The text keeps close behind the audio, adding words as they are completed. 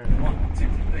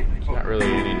Not really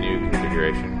any new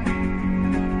configuration.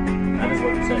 That is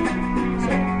what you're saying.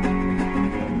 So,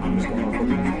 I'm just going off what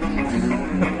you're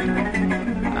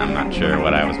I'm not sure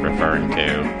what I was referring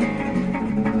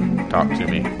to. Talk to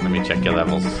me. Let me check your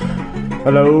levels.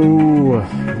 Hello.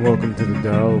 Welcome to the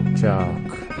DAWG Talk.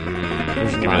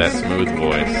 Give me that smooth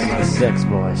voice. My sex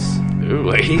voice.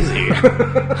 Ooh, easy.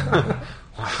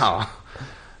 Wow.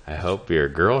 I hope your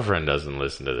girlfriend doesn't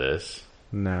listen to this.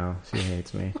 No, she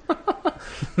hates me.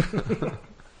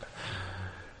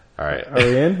 All right. Are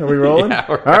we in? Are we rolling? Yeah,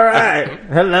 all right.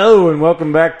 Hello, and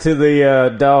welcome back to the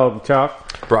DAWG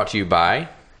Talk. Brought to you by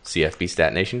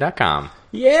CFBStatNation.com.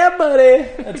 Yeah, buddy.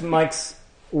 That's Mike's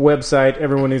website.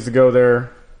 Everyone needs to go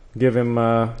there. Give him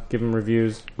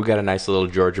reviews. We got a nice little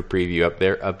Georgia preview up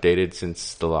there, updated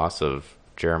since the loss of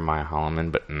Jeremiah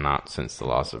Holloman, but not since the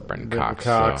loss of Brenton Cox.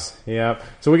 So. Yeah.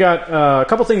 So we got a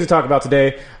couple things to talk about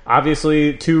today.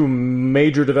 Obviously, two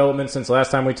major developments since last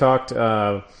time we talked.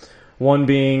 One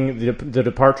being the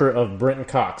departure of Brenton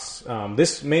Cox.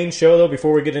 This main show, though,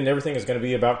 before we get into everything, is going to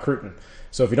be about recruiting.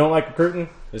 So if you don't like recruiting,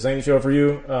 this ain't the show for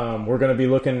you. We're going to be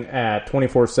looking at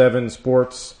 24/7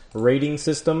 sports rating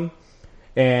system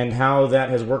and how that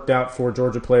has worked out for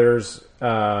Georgia players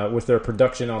with their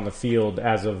production on the field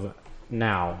as of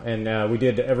now. And we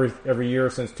did every year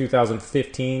since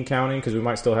 2015 counting, because we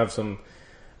might still have some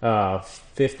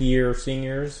fifth-year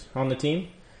seniors on the team.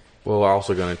 Well, we're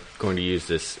also going to use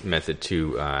this method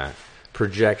to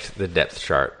project the depth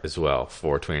chart as well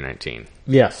for 2019.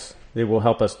 Yes, it will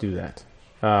help us do that.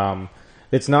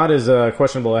 It's not as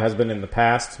questionable as it has been in the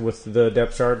past with the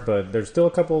depth chart, but there's still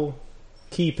a couple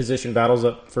key position battles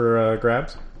up for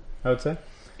grabs, I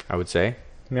would say.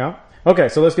 Yeah. Okay,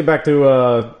 so let's get back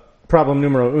to problem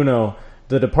numero uno,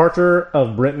 the departure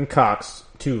of Brenton Cox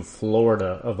to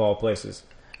Florida, of all places.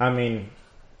 I mean,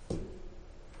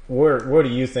 what do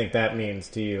you think that means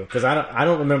to you? Because I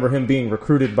don't remember him being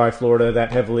recruited by Florida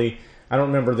that heavily. I don't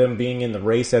remember them being in the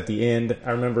race at the end.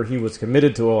 I remember he was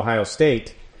committed to Ohio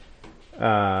State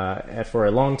for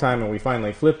a long time, and we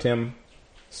finally flipped him.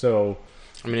 So,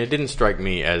 I mean, it didn't strike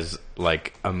me as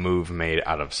like a move made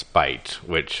out of spite,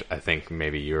 which I think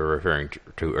maybe you were referring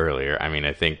to earlier. I mean,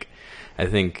 I think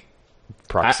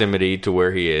proximity to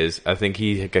where he is. I think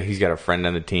he's got a friend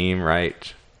on the team,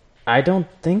 right? I don't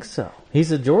think so.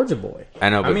 He's a Georgia boy. I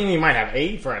know. But I mean, he might have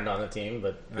a friend on the team,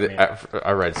 but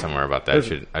I read somewhere about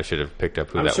that. I should have picked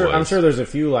up who that was. I'm sure there's a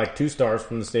few like 2-stars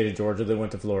from the state of Georgia that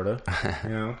went to Florida. You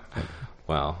know.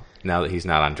 Well, now that he's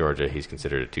not on Georgia, he's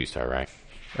considered a 2-star, right?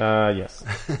 Yes.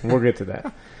 We'll get to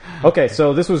that. Okay,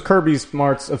 so this was Kirby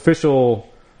Smart's official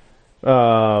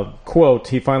quote.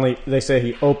 They say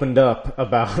he opened up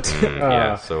about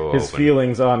his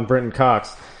feelings on Brenton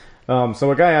Cox.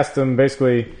 So a guy asked him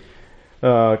basically,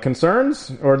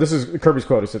 concerns? Or this is Kirby's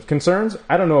quote. He said, concerns?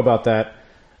 I don't know about that.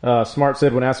 Smart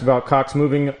said when asked about Cox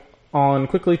moving on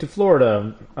quickly to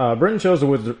Florida, Brenton chose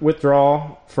to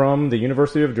withdraw from the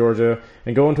University of Georgia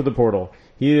and go into the portal.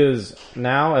 He is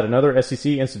now at another SEC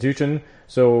institution,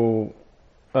 so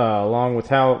along with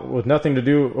nothing to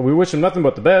do, we wish him nothing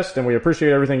but the best, and we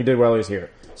appreciate everything he did while he's here.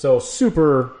 So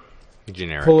super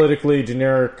generic, politically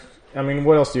generic. I mean,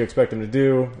 what else do you expect him to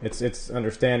do? It's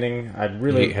understanding.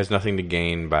 He has nothing to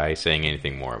gain by saying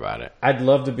anything more about it. I'd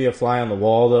love to be a fly on the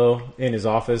wall though in his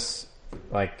office,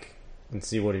 and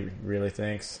see what he really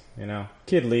thinks. You know,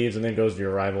 kid leaves and then goes to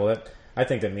your rival. I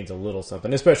think that means a little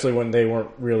something, especially when they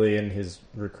weren't really in his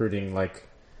recruiting, like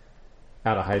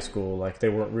out of high school, like they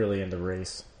weren't really in the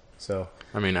race. So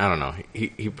I mean, I don't know.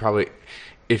 He probably,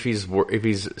 if he's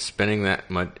spending that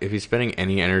much, if he's spending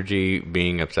any energy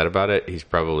being upset about it, he's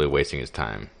probably wasting his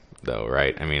time, though,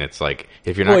 right? I mean, it's like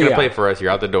if you're not going to play for us,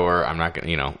 you're out the door. I'm not going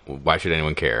to, why should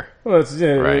anyone care? Well,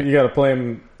 right? You got to play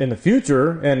him in the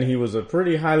future, and he was a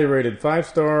pretty highly rated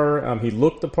 5-star. He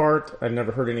looked the part. I've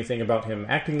never heard anything about him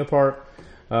acting the part.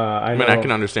 I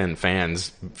can understand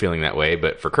fans feeling that way,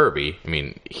 but for Kirby, I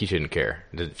mean, he shouldn't care.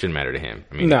 It shouldn't matter to him.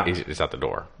 I mean, it's out the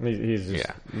door. He's just,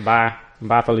 bye,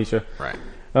 Felicia. Right.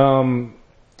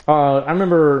 I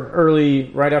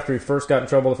remember right after he first got in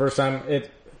trouble the first time,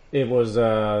 it was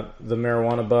the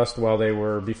marijuana bust while they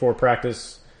were before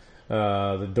practice.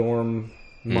 The dorm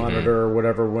monitor or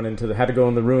whatever had to go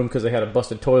in the room because they had a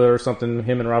busted toilet or something.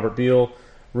 Him and Robert Beal,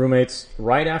 roommates.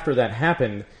 Right after that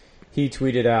happened, he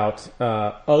tweeted out,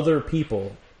 other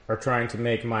people are trying to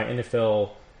make my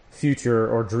NFL future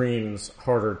or dreams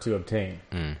harder to obtain.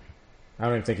 I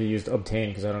don't even think he used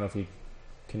obtain because I don't know if he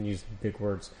can use big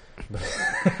words.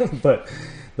 But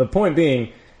the point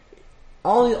being,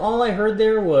 all I heard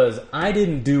there was, I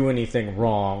didn't do anything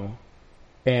wrong.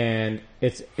 and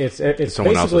it's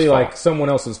basically like someone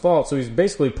else's fault. So he's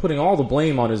basically putting all the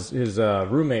blame on his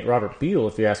roommate Robert Beal,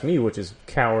 if you ask me, which is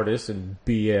cowardice and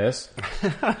BS.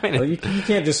 You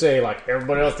can't just say like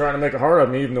everybody else trying to make it hard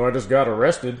on me, even though I just got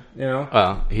arrested.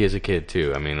 Well, he is a kid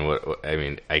too. I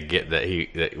mean, I get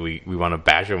that we want to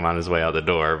bash him on his way out the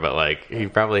door, but like he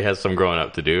probably has some growing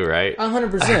up to do, right?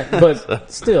 100%.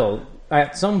 But still,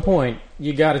 at some point,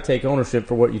 you got to take ownership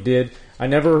for what you did. I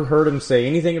never heard him say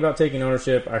anything about taking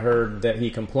ownership. I heard that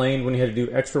he complained when he had to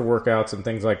do extra workouts and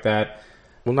things like that.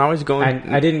 Well, now he's going.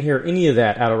 I didn't hear any of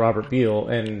that out of Robert Beal,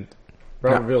 and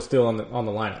Robert Beal's still on the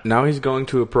lineup. Now he's going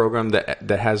to a program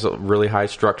that has a really high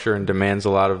structure and demands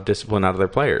a lot of discipline out of their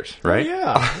players, right?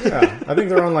 Oh, yeah. I think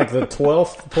they're on like the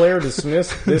 12th player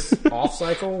dismissed this off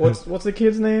cycle. What's the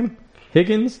kid's name?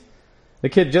 Higgins. The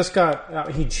kid just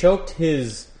got. He choked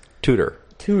his tutor.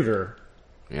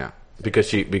 Yeah. Because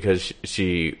she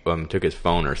took his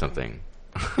phone or something.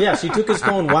 Yeah, she took his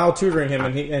phone while tutoring him,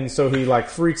 and so he like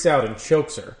freaks out and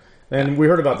chokes her. And we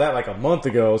heard about that like a month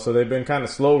ago, so they've been kind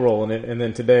of slow rolling it. And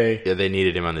then today, they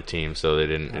needed him on the team, so they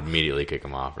didn't immediately kick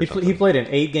him off. He played in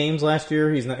 8 games last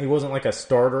year. He wasn't like a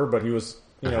starter, but he was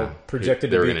projected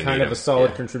to be kind of a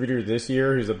solid contributor this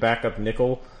year. He's a backup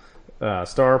nickel.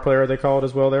 Star player, they call it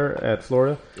as well there at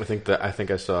Florida. I think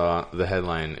I saw the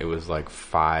headline. It was like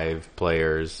 5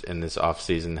 players in this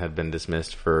offseason had been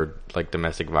dismissed for like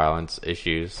domestic violence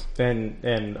issues,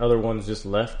 and other ones just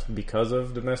left because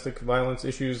of domestic violence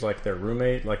issues, like their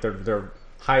roommate, like their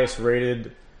highest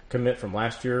rated commit from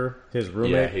last year, his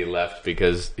roommate. Yeah, he left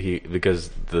because the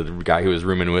guy he was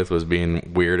rooming with was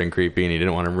being weird and creepy, and he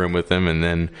didn't want to room with him. And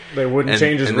then they wouldn't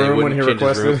change his room when he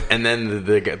requested. And then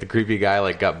the creepy guy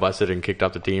like got busted and kicked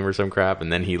off the team or some crap,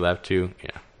 and then he left too.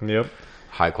 Yeah. Yep.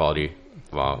 High quality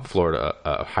Florida,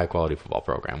 high quality football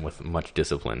program with much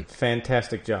discipline.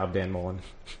 Fantastic job, Dan Mullen.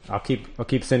 I'll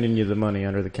keep sending you the money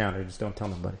under the counter. Just don't tell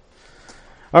nobody.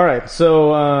 All right,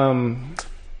 so.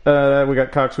 We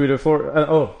got Cox Sweet of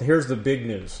Florida. Here's the big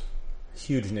news.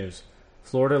 Huge news.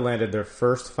 Florida landed their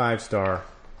first 5-star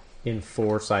in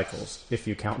 4 cycles, if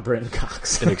you count Brenton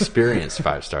Cox. An experienced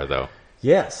 5-star, though.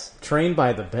 Yes, trained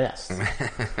by the best.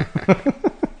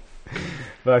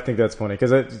 But I think that's funny,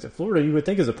 because Florida, you would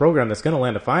think, is a program that's going to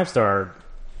land a 5-star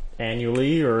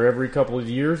annually or every couple of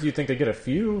years. You'd think they get a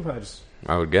few.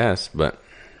 I would guess, but...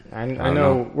 I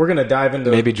know we're going to dive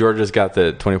into... Maybe Georgia's got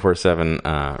the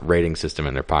 24/7 rating system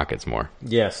in their pockets more.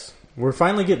 Yes. We're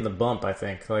finally getting the bump, I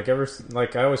think. I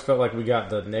always felt like we got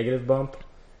the negative bump,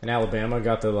 and Alabama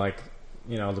got the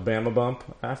the Bama bump.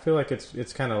 I feel like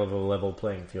it's kind of a level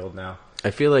playing field now.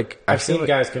 I feel like... I've seen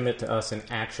guys commit to us and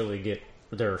actually get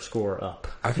their score up.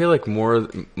 I feel like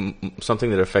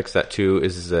something that affects that, too,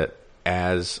 is that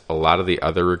as a lot of the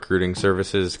other recruiting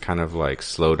services kind of like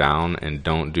slow down and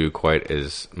don't do quite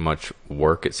as much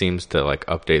work, it seems, to like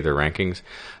update their rankings,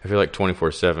 I feel like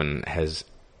 24/7 has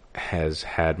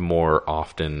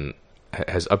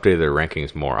updated their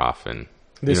rankings more often.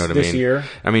 You know what I mean? This year?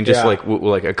 I mean, just like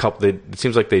a couple. It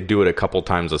seems like they do it a couple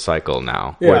times a cycle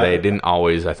now, where they didn't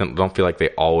always. Don't feel like they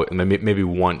always. Maybe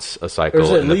once a cycle.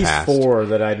 There's at least past. 4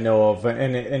 that I know of,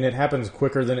 and it happens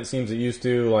quicker than it seems it used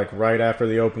to. Like right after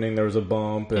the opening, there was a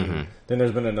bump, and then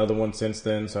there's been another one since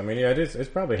then. So I mean, it's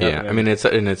probably happening. Yeah, I mean, it's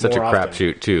such a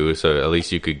crapshoot too. So at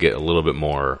least you could get a little bit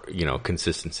more,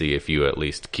 consistency if you at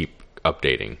least keep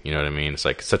updating. You know what I mean? It's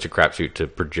like such a crapshoot to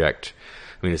project.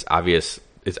 I mean, it's obvious.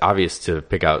 It's obvious to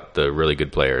pick out the really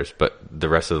good players, but the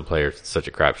rest of the players, it's such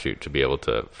a crapshoot to be able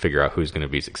to figure out who's going to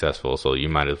be successful. So you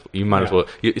might as well.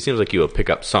 It seems like you will pick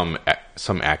up some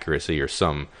accuracy or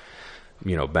some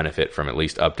benefit from at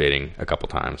least updating a couple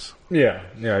times. Yeah,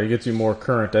 it gets you more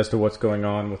current as to what's going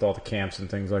on with all the camps and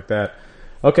things like that.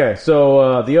 Okay,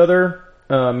 so the other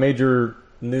major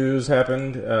news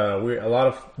happened. A lot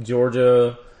of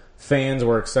Georgia fans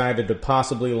were excited to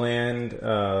possibly land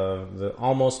the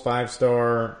almost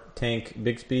 5-star Tank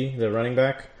Bixby, the running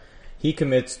back. He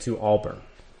commits to Auburn.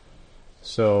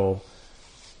 So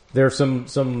there's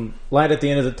some light at the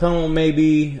end of the tunnel,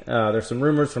 maybe. There's some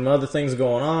rumors from other things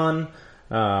going on.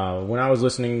 When I was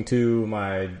listening to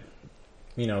my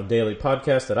daily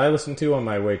podcast that I listen to on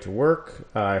my way to work,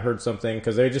 I heard something,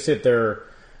 because they just hit their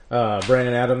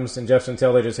Brandon Adams and Jeff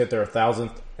Santel, they just hit their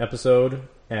 1,000th episode.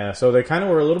 So they kind of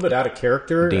were a little bit out of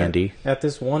character at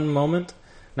this one moment.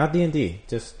 Not D&D,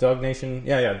 just Dog Nation.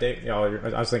 Yeah,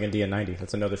 I was thinking DN90.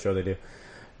 That's another show they do.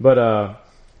 But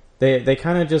they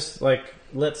kind of just like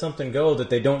let something go that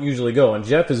they don't usually go. And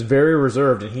Jeff is very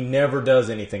reserved, and he never does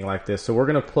anything like this. So we're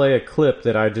going to play a clip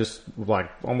that I just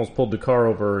like almost pulled the car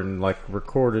over and like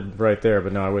recorded right there.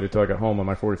 But no, I waited till I got home on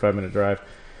my 45-minute drive.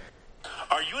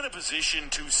 Are you in a position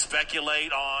to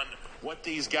speculate on what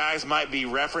these guys might be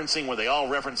referencing? Were they all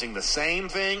referencing the same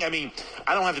thing? I mean,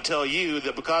 I don't have to tell you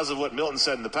that because of what Milton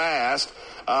said in the past,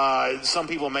 some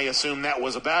people may assume that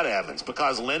was about Evans.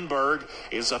 Because Lindbergh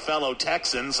is a fellow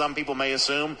Texan, some people may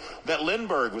assume that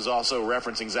Lindbergh was also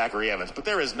referencing Zachary Evans. But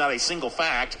there is not a single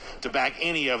fact to back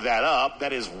any of that up.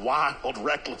 That is wild,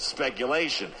 reckless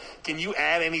speculation. Can you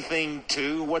add anything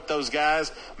to what those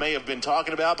guys may have been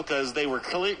talking about? Because they were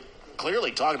clearly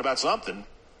talking about something.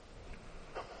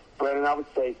 Brandon, I would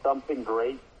say something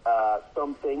great.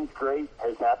 Some things great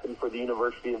has happened for the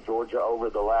University of Georgia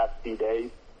over the last few days,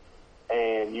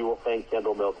 and you will thank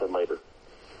Kendall Milton later.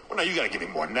 Well, no, you got to give me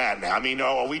more than that now. I mean,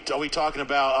 are we talking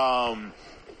about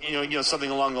something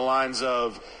along the lines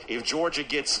of if Georgia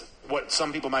gets what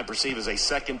some people might perceive as a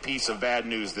second piece of bad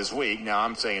news this week? Now,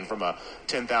 I'm saying from a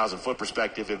 10,000-foot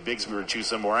perspective, if Bigsby were to choose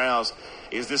somewhere else,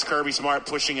 is this Kirby Smart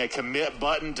pushing a commit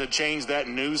button to change that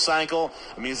news cycle?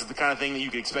 I mean, is it the kind of thing that you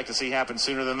could expect to see happen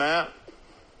sooner than that?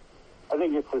 I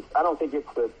don't think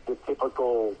it's the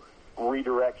typical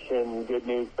redirection, good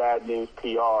news, bad news,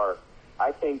 PR.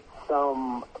 I think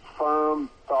some firm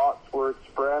thoughts were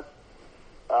expressed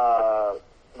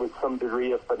with some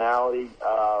degree of finality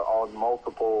on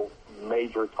multiple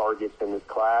major targets in this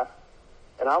class.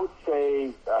 And I would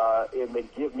say, and they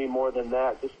give me more than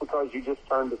that, just because you just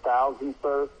turned 1,000,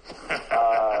 sir,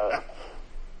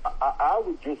 I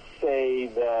would just say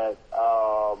that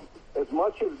as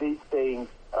much of these things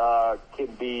can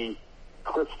be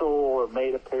crystal or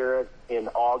made apparent in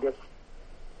August,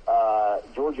 the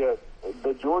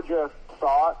Georgia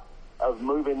thought of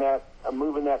moving that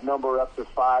number up to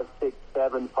 5, 6,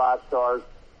 7, 5 stars,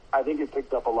 I think it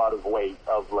picked up a lot of weight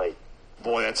of late.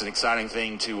 Boy, that's an exciting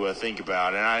thing to think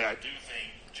about, and I do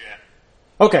think, Jeff.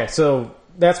 Okay, so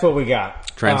that's what we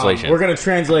got. Translation. We're going to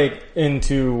translate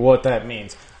into what that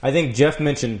means. I think Jeff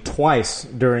mentioned twice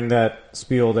during that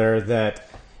spiel there that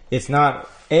it's not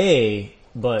a,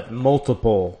 but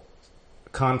multiple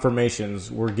confirmations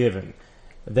were given.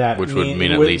 Which would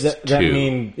mean at least two. That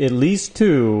mean at least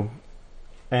two,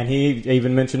 and he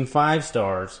even mentioned 5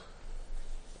 stars.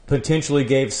 Potentially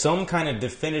gave some kind of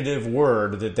definitive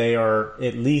word that they are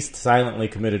at least silently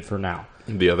committed for now.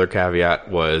 The other caveat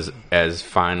was as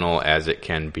final as it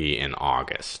can be in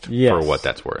August, for what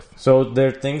that's worth. So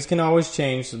things can always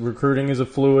change. Recruiting is a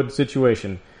fluid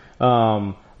situation.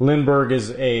 Lindbergh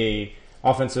is a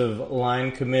offensive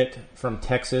line commit from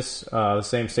Texas, the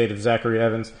same state of Zachary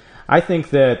Evans. I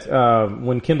think that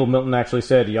when Kendall Milton actually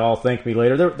said, "Y'all thank me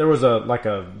later," there was a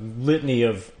litany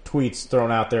of tweets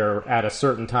thrown out there at a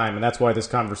certain time, and that's why this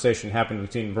conversation happened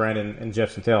between Brandon and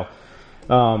Jeff Santel.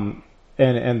 And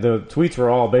the tweets were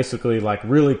all basically like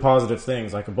really positive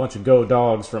things, like a bunch of go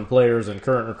dogs from players and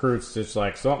current recruits. Just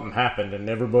like something happened, and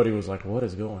everybody was like, "What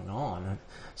is going on?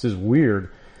 This is weird."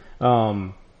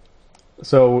 So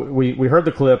we heard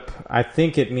the clip. I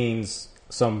think it means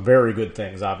some very good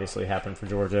things obviously happened for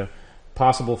Georgia.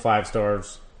 Possible 5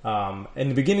 stars. In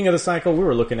the beginning of the cycle, we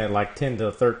were looking at like 10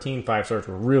 to 13 5 stars.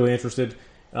 We're really interested.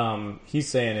 He's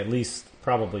saying at least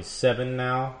probably 7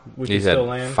 now. We can still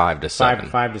land 5 to 7.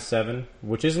 5 to 7,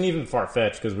 which isn't even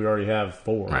far-fetched because we already have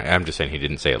 4. Right. I'm just saying he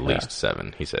didn't say at least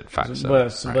 7. He said 5 to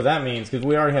 7. But that means because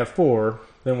we already have 4,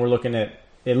 then we're looking at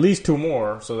least 2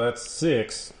 more. So that's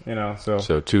 6.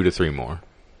 So 2 to 3 more.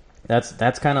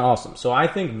 That's kind of awesome. So I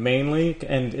think mainly,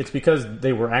 and it's because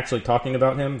they were actually talking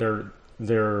about him. They're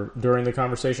during the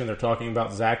conversation they're talking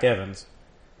about Zach Evans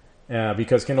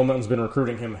because Kendall Milton's been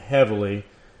recruiting him heavily,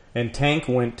 and Tank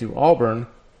went to Auburn,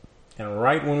 and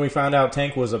right when we found out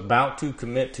Tank was about to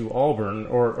commit to Auburn,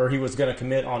 or he was going to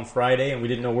commit on Friday, and we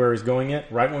didn't know where he's going yet.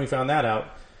 Right when we found that out,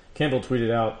 Kendall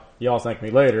tweeted out, "Y'all thank me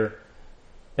later,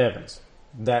 Evans."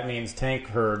 That means Tank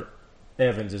heard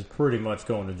Evans is pretty much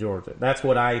going to Georgia. That's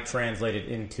what I translated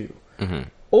into. Mm-hmm.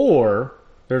 Or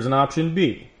there's an option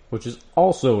B, which is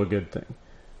also a good thing.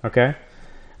 Okay?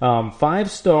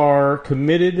 5-star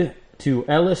committed to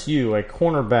LSU, a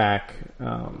cornerback.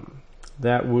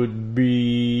 That would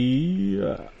be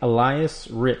Elias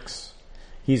Ricks.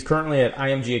 He's currently at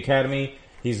IMG Academy.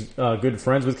 He's good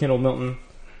friends with Kendall Milton.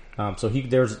 So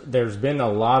there's been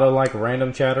a lot of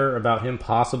random chatter about him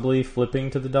possibly flipping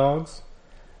to the Dogs.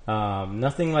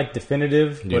 Nothing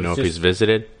definitive. Do you know if he's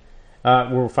visited?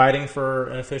 We're fighting for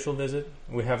an official visit.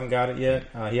 We haven't got it yet.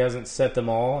 He hasn't set them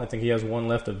all. I think he has one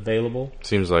left available.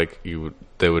 Seems like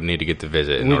they would need to get the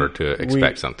visit in order to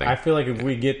expect something. I feel like if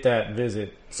we get that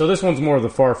visit... So this one's more of the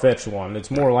far-fetched one. It's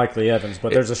more likely Evans,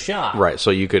 but there's a shot. Right, so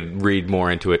you could read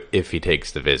more into it if he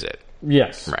takes the visit.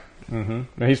 Yes. Right. Mm-hmm.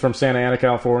 Now, he's from Santa Ana,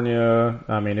 California.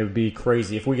 I mean, it would be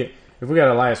crazy. If we got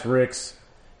Elias Ricks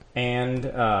and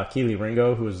Keely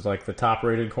Ringo, who's like the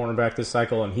top-rated cornerback this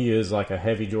cycle, and he is like a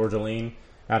heavy Georgia lean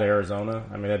out of Arizona.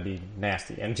 I mean, that'd be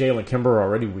nasty. And Jalen Kimber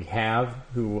already we have,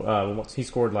 who he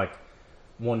scored like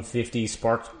 150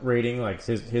 spark rating. Like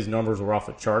his numbers were off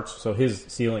the charts, so his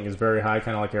ceiling is very high,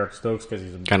 kind of like Eric Stokes because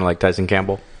he's kind of like Tyson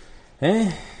Campbell.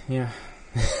 Yeah.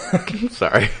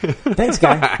 Sorry. Thanks,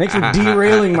 guy. Thanks for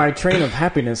derailing my train of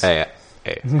happiness. Hey,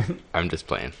 I'm just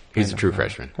playing. He's a true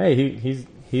freshman. Hey,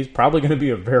 he's probably going to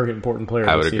be a very important player.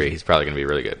 I would agree. He's probably going to be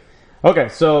really good. Okay,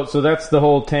 so that's the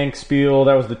whole tank spiel.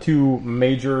 That was the two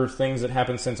major things that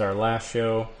happened since our last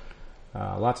show.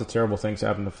 Lots of terrible things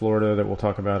happened to Florida that we'll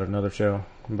talk about at another show.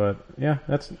 But yeah,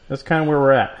 that's kind of where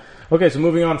we're at. Okay, so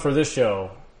moving on for this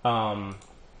show,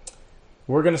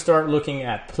 we're going to start looking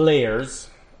at players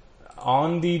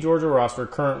on the Georgia roster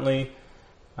currently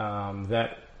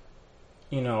that,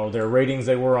 their ratings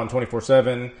they were on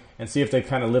 24/7 and see if they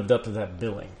kind of lived up to that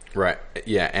billing. Right.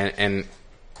 Yeah,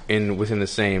 and within the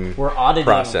same we're auditing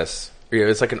process. Yeah,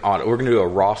 it's like an audit. We're going to do a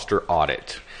roster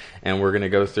audit, and we're going to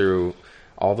go through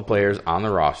all the players on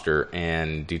the roster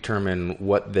and determine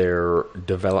what their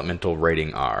developmental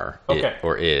rating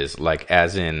is. Like,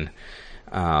 as in,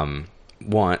 one,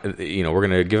 we're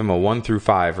going to give them a 1 through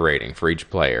 5 rating for each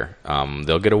player.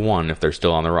 They'll get a 1 if they're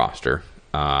still on the roster.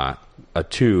 A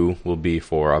 2 will be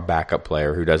for a backup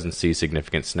player who doesn't see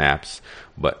significant snaps,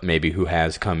 but maybe who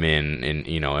has come in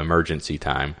emergency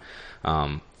time.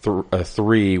 A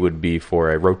 3 would be for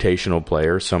a rotational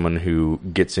player, someone who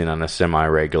gets in on a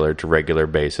semi-regular to regular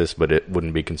basis, but it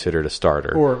wouldn't be considered a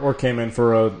starter. Or came in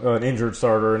for an injured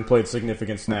starter and played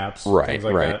significant snaps. Right,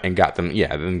 that. And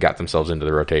got themselves into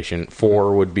the rotation.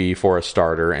 4 would be for a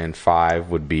starter, and 5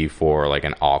 would be for like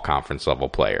an all-conference level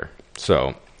player.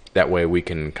 So that way we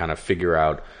can kind of figure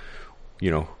out,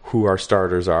 who our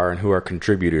starters are and who our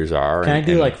contributors are. Can I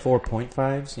do like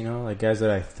 4.5s? Like guys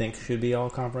that I think should be all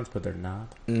conference, but they're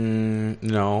not.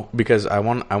 No, because I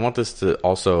want this to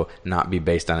also not be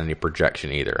based on any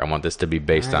projection either. I want this to be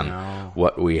based on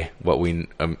what we. we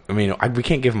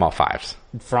can't give them all 5s.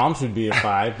 Fromm should be a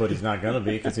 5, but he's not going to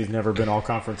be because he's never been all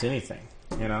conference anything.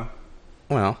 Well,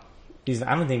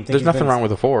 I don't think there's nothing wrong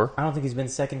with a 4. I don't think he's been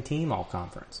second team all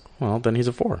conference. Well, then he's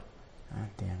a 4. God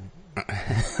damn it.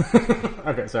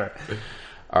 Okay, sorry.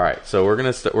 All right, so we're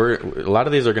gonna a lot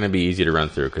of these are gonna be easy to run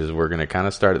through because we're gonna kind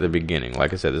of start at the beginning.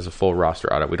 Like I said, this is a full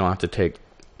roster audit. We don't have to take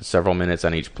several minutes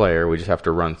on each player. We just have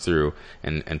to run through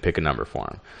and pick a number for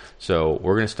them. So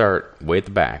we're gonna start way at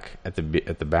the back, at the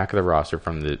back of the roster,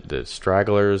 from the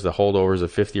stragglers, the holdovers, the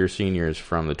fifth-year seniors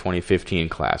from the 2015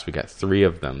 class. We got 3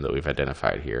 of them that we've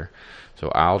identified here.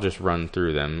 So I'll just run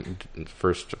through them.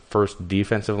 First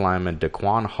defensive lineman,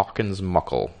 Daquan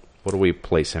Hawkins-Muckle. What do we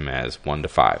place him as, 1 to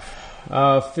 5?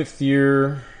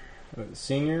 5th-year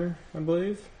senior, I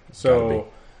believe. So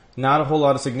not a whole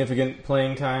lot of significant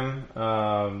playing time.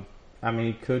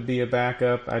 He could be a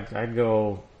backup. I'd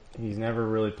go. He's never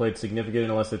really played significant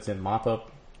unless it's in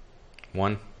mop-up.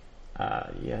 1?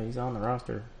 Yeah, he's on the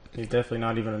roster. He's definitely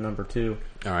not even a number 2.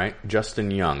 All right.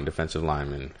 Justin Young, defensive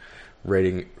lineman,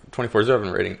 rating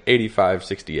 24/7, rating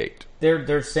 85/68.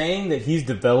 They're saying that he's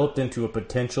developed into a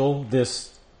potential this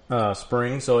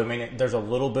spring, so there's a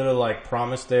little bit of like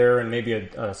promise there, and maybe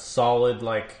a solid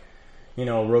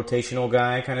rotational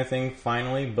guy kind of thing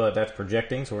finally. But that's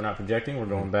projecting, so we're not projecting. We're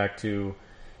going back to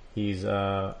he's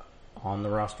on the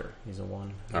roster. He's a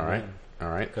 1. All right.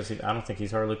 Because I don't think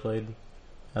he's hardly played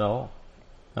at all,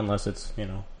 unless it's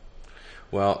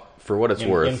Well, for what it's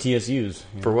worth, MTSU's.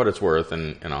 For what it's worth,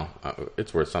 and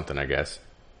it's worth something, I guess.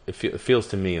 It feels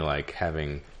to me like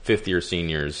having 5th-year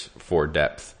seniors for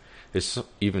depth is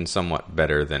even somewhat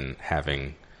better than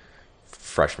having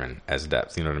freshmen as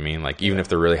depth. You know what I mean? Like, even if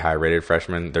they're really high-rated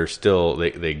freshmen, they're still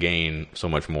they gain so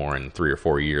much more in 3 or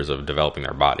 4 years of developing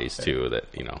their bodies too. That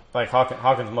like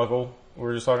Hawkins-Muckle, we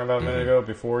were just talking about a minute ago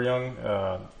before Young,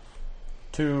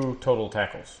 2 total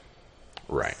tackles.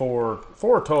 Right. 4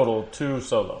 total, 2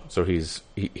 solo. So he's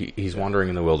wandering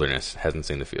in the wilderness, hasn't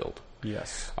seen the field.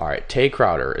 Yes. All right. Tay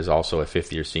Crowder is also a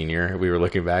 5th-year senior. We were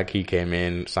looking back. He came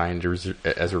in, signed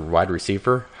as a wide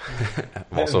receiver.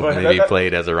 Also, maybe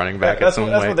played as a running back at some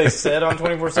point. That's what they said on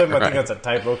 24/7. I think that's a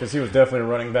typo because he was definitely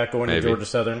a running back going to Georgia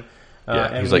Southern.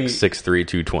 He was like 6'3",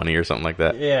 220 or something like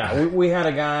that. Yeah. We had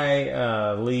a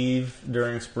guy leave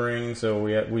during spring, so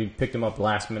we picked him up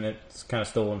last minute. It's kind of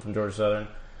stolen from Georgia Southern.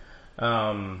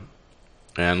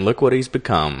 And look what he's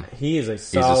become. He's a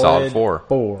solid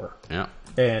 4. Yeah.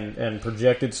 And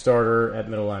projected starter at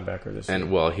middle linebacker this year.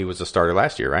 And, well, he was a starter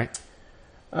last year, right?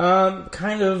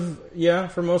 Kind of, yeah,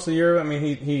 for most of the year. I mean,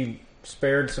 he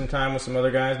spared some time with some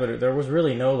other guys, but there was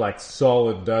really no like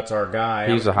solid. That's our guy.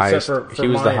 He was the highest. He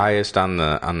was the highest on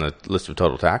the list of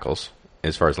total tackles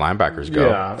as far as linebackers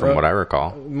go, from what I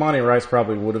recall. Monty Rice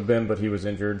probably would have been, but he was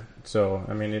injured. So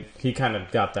I mean, he kind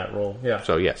of got that role. Yeah.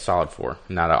 So yeah, solid 4.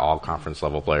 Not an all conference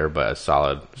level player, but a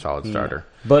solid starter.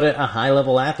 But a high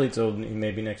level athlete. So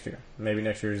maybe next year. Maybe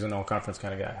next year he's an all conference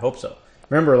kind of guy. Hope so.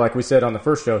 Remember, like we said on the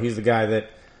first show, he's the guy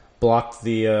that blocked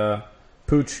the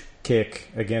pooch kick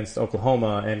against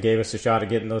Oklahoma and gave us a shot at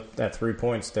getting that 3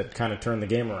 points that kind of turned the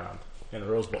game around in the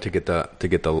Rose Bowl to get the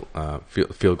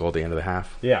field goal at the end of the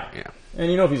half. Yeah.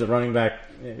 And if he's a running back,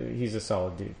 he's a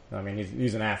solid dude. I mean,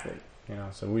 he's an athlete.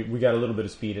 So we got a little bit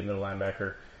of speed in the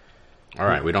linebacker. All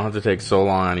right, we don't have to take so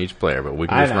long on each player, but we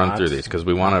can just run through these because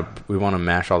we want to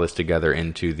mash all this together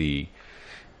into the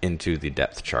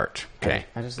depth chart. Okay.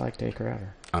 I just like Dave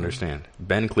Crowder. Understand.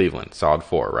 Ben Cleveland, solid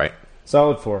 4, right?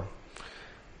 Solid 4.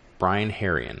 Brian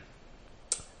Harrion.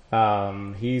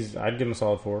 I'd give him a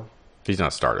solid 4. He's not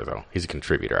a starter though. He's a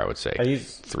contributor, I would say.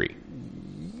 He's 3.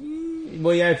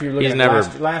 Well, yeah. If you're looking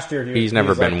at last year, he's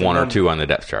never been like 1 or 2 on the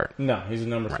depth chart. No, he's a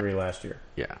number 3 last year.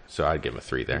 Yeah, so I'd give him a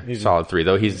 3 there. Solid 3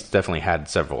 though. He's definitely had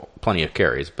plenty of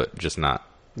carries, but just not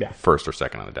first or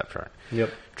second on the depth chart.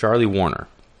 Yep. Charlie Warner.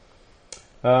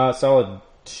 Solid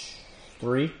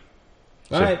 3.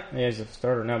 All right. Yeah, he's a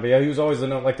starter now, but yeah, he was always the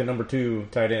number 2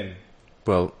 tight end.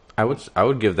 Well, I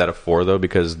would give that a 4 though,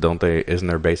 because isn't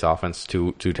their base offense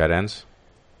two tight ends?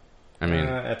 I mean,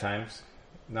 at times,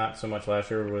 not so much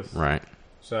last year with right.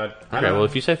 So okay, well,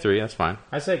 if you say 3, that's fine.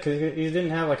 I say because he didn't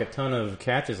have like a ton of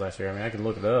catches last year. I mean, I could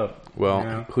look it up.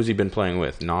 Well, who's he been playing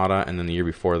with? Nada, and then the year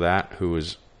before that, who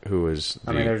was? I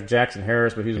mean, there's Jackson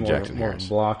Harris, but he's more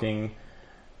blocking.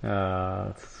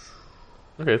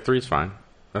 Okay, 3 is fine.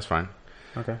 That's fine.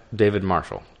 Okay. David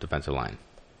Marshall, defensive line,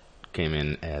 came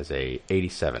in as a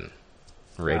 87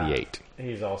 or 88.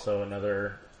 He's also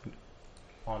another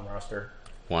on roster.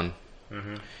 1.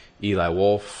 Mm-hmm. Eli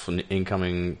Wolf, an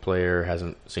incoming player,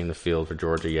 hasn't seen the field for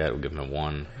Georgia yet. We'll give him a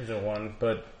 1. He's a 1,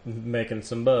 but making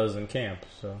some buzz in camp.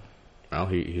 So. Well,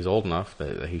 he's old enough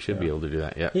that he should be able to do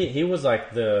that. Yeah. He was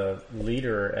like the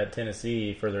leader at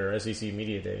Tennessee for their SEC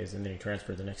media days, and then he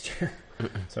transferred the next year.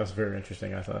 So that's very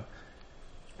interesting, I thought.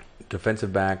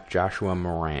 Defensive back Joshua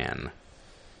Moran.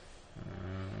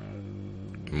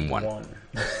 1.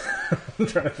 I'm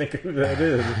trying to think of who that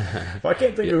is. If I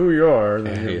can't think of who you are,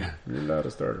 then you're not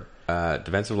a starter.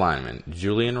 Defensive lineman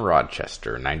Julian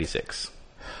Rochester, 96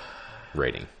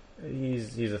 rating.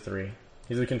 He's a 3.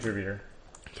 He's a contributor.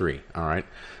 3. All right.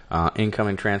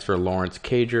 Incoming transfer Lawrence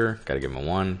Cager. Got to give him a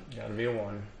 1. Got to be a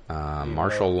 1.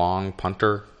 Marshall Long,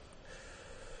 punter.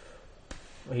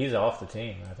 He's off the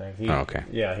team, I think. Okay.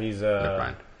 Yeah, he's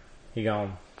he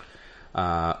gone.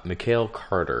 Mikhail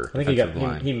Carter. I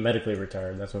think he medically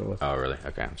retired. That's what it was. Oh, really?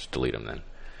 Okay, I'll just delete him then.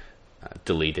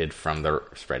 Deleted from the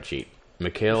spreadsheet.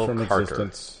 Mikhail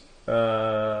Carter.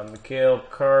 Mikhail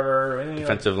Carter.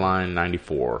 Defensive line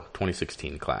 94,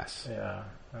 2016 class. Yeah.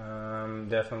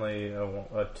 Definitely a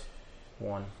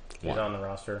 1. He's on the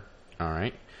roster. All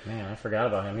right. Man, I forgot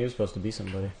about him. He was supposed to be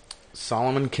somebody.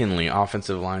 Solomon Kinley,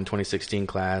 offensive line 2016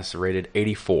 class, rated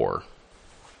 84.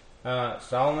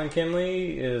 Solomon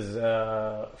Kinley is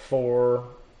 4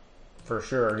 for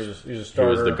sure. He's a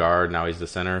starter. He was the guard, now he's the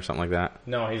center or something like that?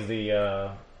 No, he's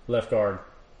the left guard.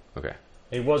 Okay.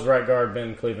 He was right guard.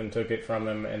 Ben Cleveland took it from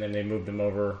him, and then they moved him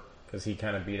over because he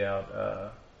kind of beat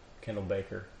out Kendall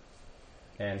Baker.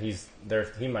 And he's there.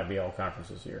 He might be all conference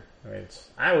this year. I mean,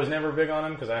 I was never big on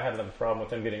him because I had a problem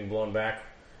with him getting blown back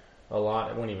a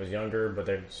lot when he was younger. But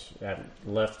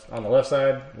on the left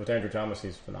side with Andrew Thomas,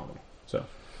 he's phenomenal. So,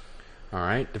 all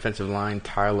right, defensive line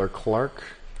Tyler Clark,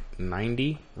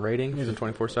 90 rating. He's a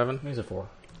 24/7. He's a 4.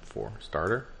 4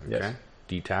 starter. Okay. Yes.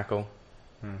 D tackle.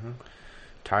 Mm-hmm.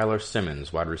 Tyler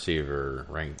Simmons, wide receiver,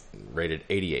 rated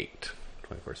 88,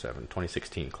 24/7,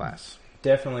 2016 class.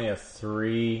 Definitely a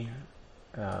 3.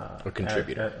 A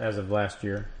contributor. As of last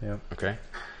year, yeah. Okay.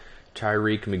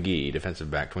 Tyreek McGee, defensive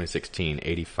back, 2016,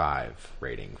 85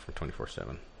 rating from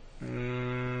 24/7.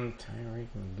 Tyreek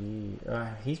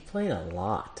McGee. He's played a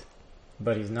lot,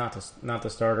 but he's not the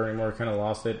starter anymore. Kind of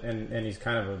lost it, and he's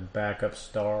kind of a backup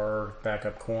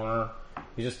corner.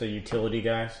 He's just a utility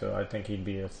guy, so I think he'd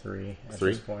be a 3 at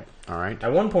this point. All right.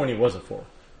 At one point, he was a 4.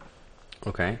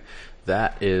 Okay.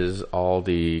 That is all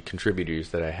the contributors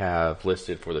that I have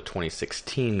listed for the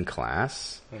 2016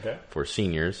 class for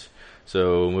seniors.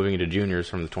 So moving into juniors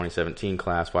from the 2017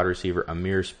 class, wide receiver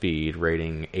Amir Speed,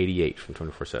 rating 88 from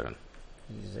 24/7.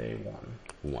 He's a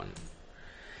 1.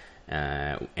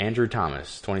 Andrew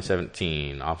Thomas,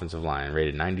 2017, offensive line,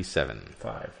 rated 97.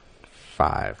 5.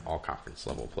 5 all-conference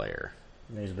level player.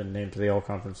 He's been named to the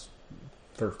all-conference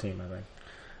first team, I think.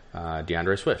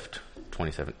 DeAndre Swift,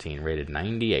 2017, rated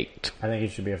 98. I think he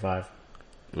should be a 5.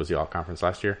 Was he all-conference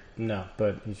last year? No,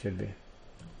 but he should be.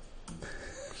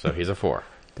 So he's a 4.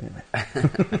 Damn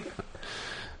it.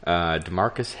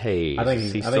 DeMarcus Hayes. I think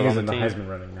he's in the Heisman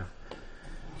running now.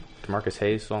 DeMarcus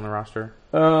Hayes still on the roster?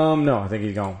 No, I think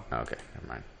he's gone. Okay, never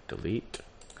mind. Delete.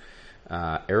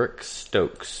 Eric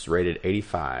Stokes, rated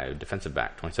 85, defensive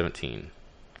back, 2017.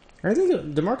 I think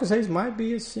DeMarcus Hayes might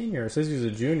be a senior. It says he was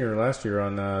a junior last year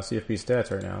on CFB stats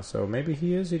right now, so maybe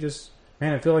he is.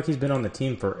 I feel like he's been on the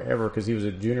team forever because he was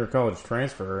a junior college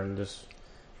transfer and just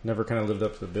never kind of lived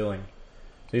up to the billing.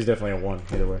 So he's definitely a 1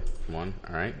 either way. 1,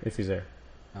 all right. If he's there.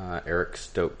 Eric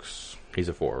Stokes, he's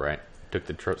a 4, right? Took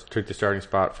the starting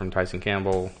spot from Tyson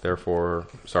Campbell, therefore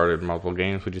started multiple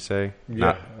games, would you say? Yeah.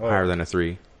 Not higher than a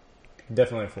 3?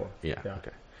 Definitely a 4. Yeah.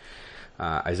 Okay.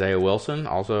 Isaiah Wilson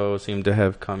also seemed to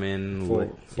have come in.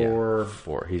 4.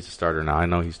 4. He's a starter now. I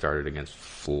know he started against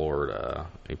Florida.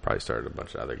 He probably started a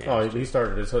bunch of other games. Oh, he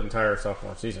started his entire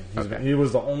sophomore season. He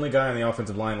was the only guy on the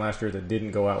offensive line last year that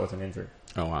didn't go out with an injury.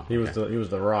 Oh wow. He was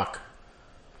the rock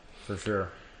for sure.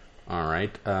 All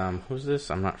right. Who's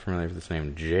this? I'm not familiar with this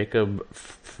name. Jacob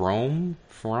From?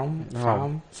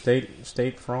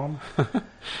 State From?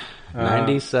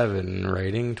 97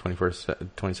 rating,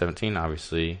 2017.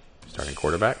 Obviously, starting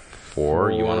quarterback.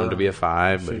 4. You want him to be a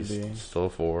 5, but he's still a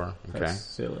 4. Okay. That's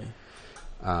silly.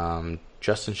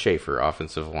 Justin Schaefer,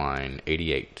 offensive line,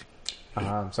 88.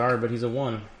 I'm sorry, but he's a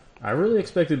 1. I really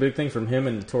expected big things from him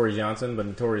and Torrey Johnson,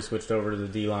 but Torrey switched over to the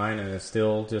D-line and is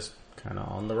still just kind of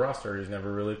on the roster. He's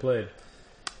never really played.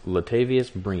 Latavius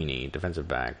Brini, defensive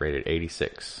back, rated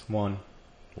 86. 1.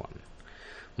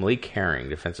 Malik Herring,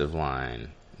 defensive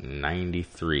line,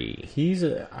 93. He's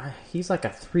like a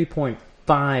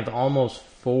 3.5, almost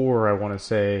 4, I want to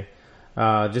say,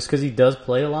 just because he does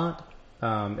play a lot.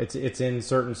 It's in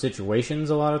certain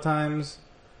situations a lot of times,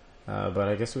 but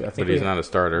I think. But he's not a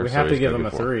starter. We have to give him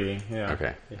a 3. Yeah.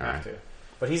 Okay. You have to.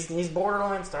 But he's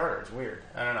borderline starter. It's weird.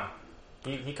 I don't know.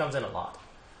 He comes in a lot.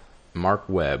 Mark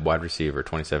Webb, wide receiver,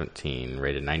 2017,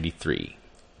 rated 93.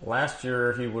 Last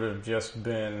year he would have just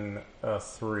been a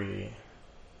 3.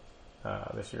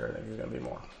 This year I think he's going to be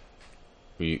more.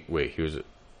 He was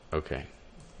okay.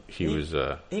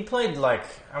 He played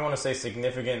I want to say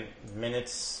significant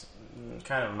minutes,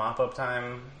 kind of mop up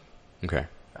time. Okay.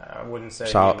 I wouldn't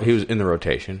say he was in the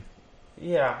rotation.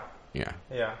 Yeah. Yeah.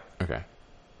 Yeah. Okay.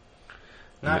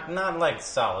 Not like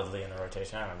solidly in the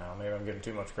rotation. I don't know. Maybe I'm giving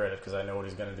too much credit because I know what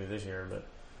he's going to do this year. But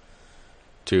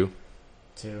 2.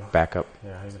 Backup.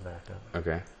 Yeah, he's a backup.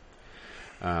 Okay.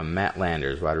 Matt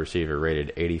Landers, wide receiver,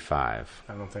 rated 85.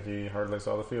 I don't think he hardly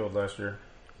saw the field last year.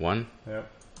 1? Yep.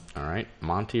 All right.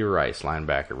 Monty Rice,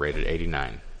 linebacker, rated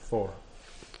 89. 4.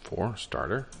 4,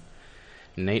 starter.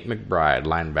 Nate McBride,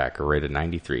 linebacker, rated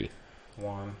 93.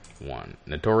 1.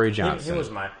 Notori Johnson. He was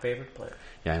my favorite player.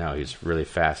 Yeah, I know. He's really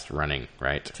fast running,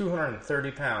 right?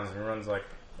 230 pounds and runs like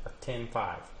a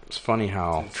 10.5. It's funny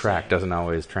how track doesn't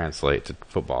always translate to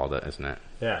football, isn't it?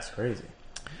 Yeah, it's crazy.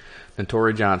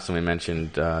 Notori Johnson, we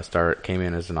mentioned, came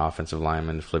in as an offensive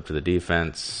lineman, flipped to the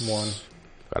defense. 1.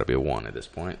 Got to be a 1 at this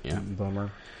point, yeah.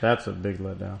 Bummer. That's a big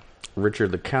letdown.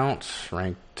 Richard LeCount,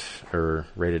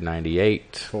 rated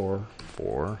 98. 4.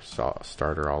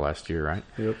 Starter all last year, right?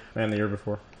 Yep, and the year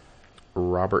before.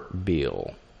 Robert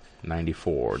Beal,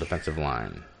 94, defensive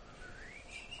line.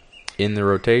 In the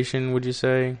rotation, would you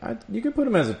say? You could put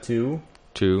him as a 2.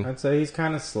 2. I'd say he's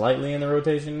kind of slightly in the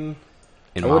rotation.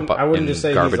 I wouldn't just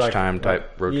say garbage time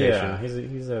type rotation.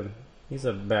 Yeah, he's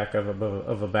a backup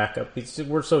of a backup.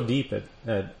 We're so deep at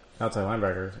outside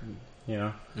linebackers, you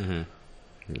know.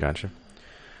 Mm-hmm. Gotcha.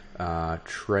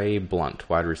 Trey Blunt,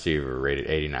 wide receiver, rated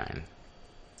 89.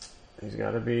 He's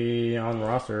got to be on the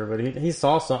roster, but he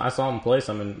saw some. I saw him play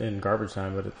some in garbage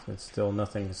time, but it's still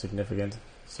nothing significant.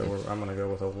 So I'm going to go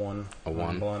with a 1. A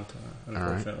 1. Blunt,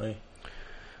 unfortunately.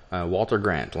 Right. Walter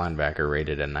Grant, linebacker,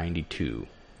 rated a 92.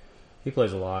 He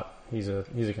plays a lot. He's a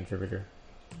contributor.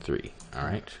 3. All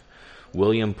right.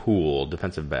 William Poole,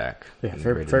 defensive back. Yeah,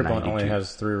 Fairpont only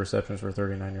has 3 receptions for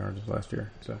 39 yards last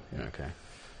year. So yeah. Okay.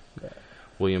 Yeah.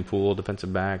 William Poole,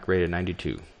 defensive back, rated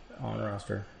 92. On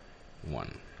roster.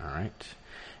 1. All right.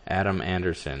 Adam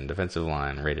Anderson, defensive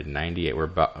line, rated 98.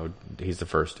 He's the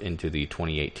first into the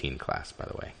 2018 class, by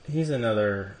the way. He's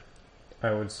another,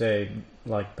 I would say,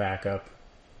 backup.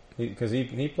 Because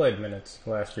he played minutes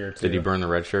last year, too. Did he burn the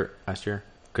red shirt last year?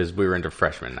 Because we were into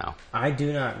freshmen now. I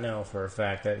do not know for a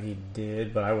fact that he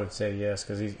did, but I would say yes,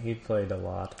 because he played a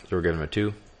lot. So we're giving him a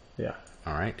 2? Yeah.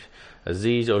 All right.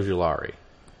 Azeez Ojulari.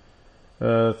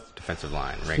 Defensive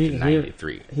line, ranked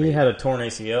 93. He had a torn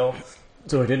ACL,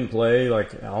 so he didn't play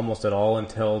like almost at all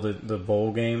until the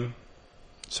bowl game.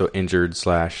 So injured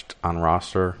 / on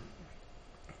roster.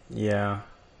 Yeah.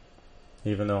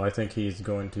 Even though I think he's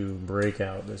going to break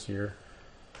out this year.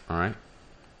 All right.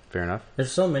 Fair enough.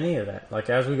 There's so many of that. Like,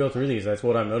 as we go through these, that's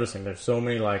what I'm noticing. There's so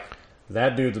many, like,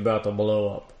 that dude's about to blow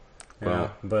up.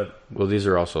 Well, these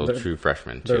are also true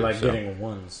freshmen, too. They're, like, getting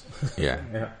ones. Yeah.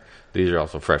 Yeah. These are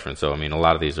also freshmen, so, I mean, a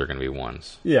lot of these are going to be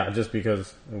ones. Yeah, just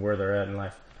because of where they're at in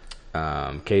life.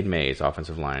 Cade Mays,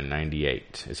 offensive line,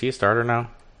 98. Is he a starter now?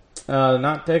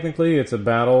 Not technically. It's a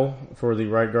battle for the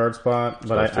right guard spot,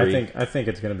 but I think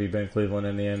it's going to be Ben Cleveland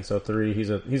in the end. So 3. He's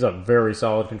a very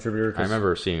solid contributor. I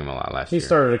remember seeing him a lot last year. He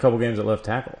started a couple games at left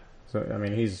tackle. So I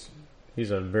mean, he's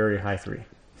a very high 3.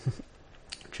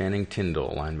 Channing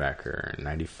Tindall, linebacker,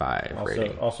 95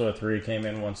 rating. Also a 3, came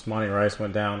in once Monty Rice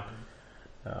went down.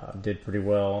 Did pretty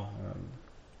well.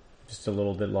 Just a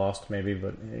little bit lost maybe,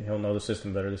 but he'll know the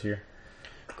system better this year.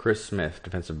 Chris Smith,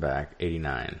 defensive back,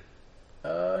 89.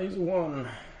 He's a 1.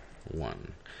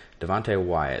 1. Devontae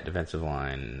Wyatt, defensive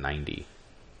line, 90.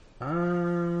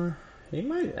 He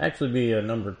might actually be a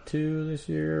number 2 this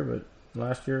year, but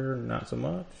last year not so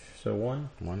much. So 1.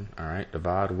 1. All right.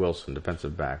 Devod Wilson,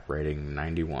 defensive back, rating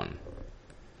 91.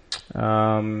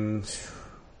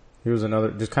 He was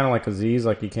another, just kind of like Aziz,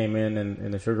 like he came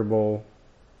in the Sugar Bowl.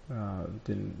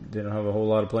 Didn't have a whole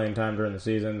lot of playing time during the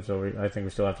season, so I think we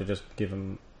still have to just give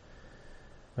him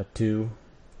a 2.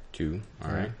 2.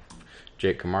 All right.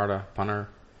 Jake Camarda, punter,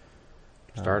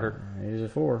 starter. He's a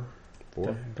 4.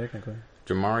 4? Technically.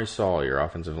 Jamari Sawyer,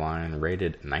 offensive line,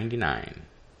 rated 99.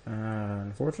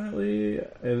 Unfortunately,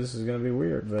 this is going to be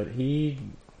weird, but he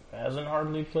hasn't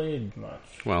hardly played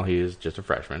much. Well, he is just a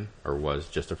freshman, or was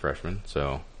just a freshman,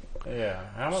 so...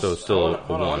 Yeah. So still a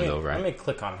 1, though, right? Let me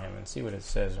click on him and see what it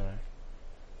says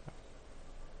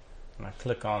when I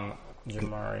click on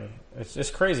Jamari. It's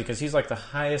crazy because he's like the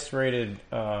highest rated.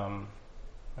 I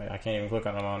can't even click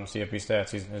on him on CFP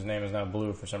stats. His name is now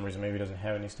blue for some reason. Maybe he doesn't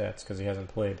have any stats because he hasn't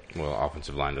played. Well,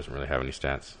 offensive line doesn't really have any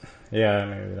stats. Yeah,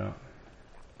 maybe they don't.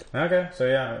 Okay, so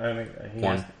yeah, I mean he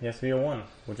has to be a 1,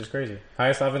 which is crazy.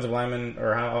 Highest offensive lineman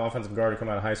or offensive guard to come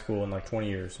out of high school in like 20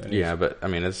 years. And yeah, but I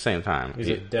mean at the same time, he's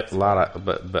a depth.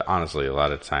 But honestly, a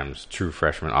lot of times true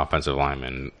freshman offensive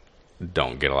linemen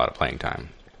don't get a lot of playing time.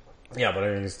 Yeah, but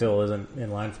I mean, he still isn't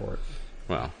in line for it.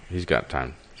 Well, he's got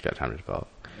time. He's got time to develop.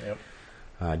 Yep.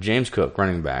 James Cook,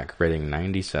 running back, rating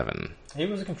 97. He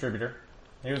was a contributor.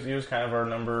 He was kind of our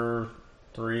number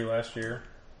 3 last year.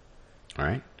 All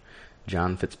right.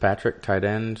 John Fitzpatrick, tight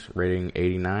end, rating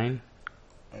 89.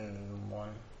 1.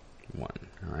 1.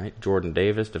 All right. Jordan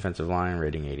Davis, defensive line,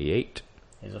 rating 88.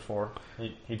 He's a 4.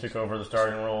 He took over the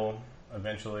starting role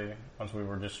eventually once we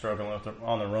were just struggling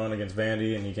on the run against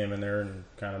Vandy, and he came in there and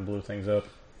kind of blew things up.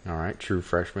 All right. True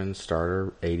freshman,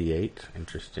 starter, 88.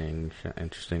 Interesting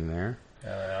there.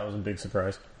 That was a big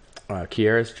surprise.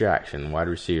 Kearis Jackson, wide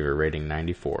receiver, rating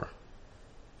 94.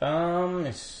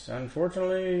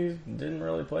 Unfortunately, didn't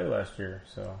really play last year,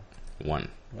 so... 1.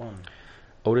 1.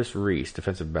 Otis Reese,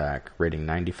 defensive back, rating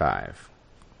 95.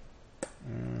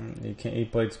 He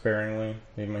played sparingly.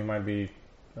 He might be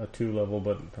a 2 level,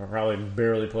 but probably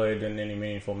barely played in any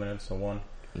meaningful minutes, so 1.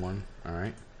 1, all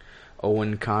right.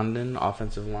 Owen Condon,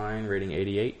 offensive line, rating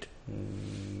 88.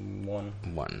 1.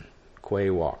 1. Quay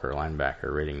Walker,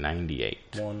 linebacker, rating 98.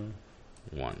 1.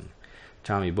 1.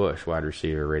 Tommy Bush, wide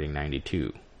receiver, rating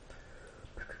 92.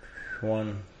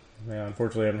 1. Yeah,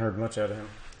 unfortunately, I haven't heard much out of him.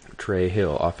 Trey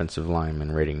Hill, offensive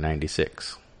lineman, rating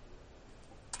 96.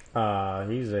 He's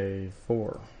a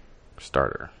 4.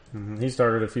 Starter. Mm-hmm. He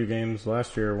started a few games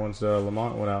last year once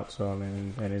Lamont went out, so I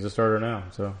mean, and he's a starter now.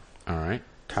 So. All right.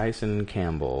 Tyson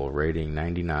Campbell, rating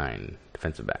 99,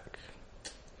 defensive back.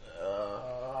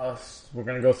 We're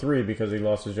going to go 3 because he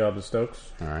lost his job to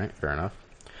Stokes. All right, fair enough.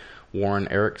 Warren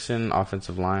Erickson,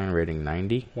 offensive line, rating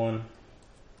 90. 1.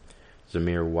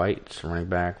 Zamir White, running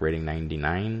back, rating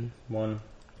 99. 1.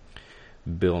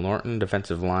 Bill Norton,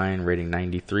 defensive line, rating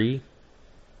 93.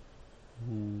 I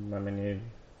mean,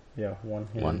 yeah, 1.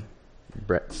 Yeah. 1.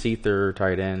 Brett Seether,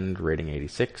 tight end, rating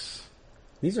 86.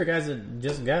 These are guys that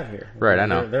just got here. Right, I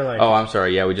know. They're like, oh, I'm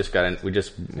sorry. Yeah, we just went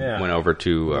over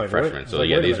to freshmen. So,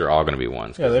 yeah, these are all going to be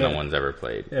 1s because no one's ever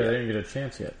played. Yeah, they didn't get a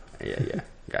chance yet. Yeah.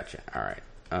 Gotcha. All right.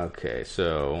 Okay,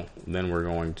 so then we're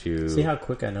going to... See how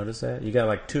quick I noticed that? You got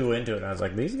like 2 into it, and I was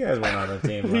like, these guys weren't on the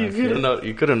team last year.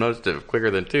 You could have noticed it quicker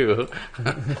than 2.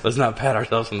 Let's not pat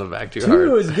ourselves on the back too 2 hard.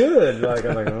 2 is good. Like,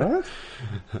 I'm like, what?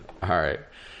 All right.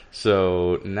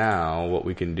 So now what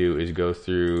we can do is go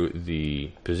through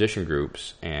the position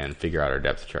groups and figure out our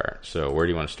depth chart. So where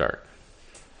do you want to start?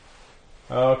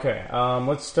 Okay,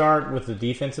 let's start with the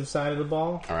defensive side of the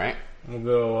ball. All right. We'll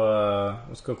go,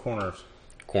 let's go corners.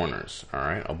 Corners. All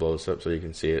right. I'll blow this up so you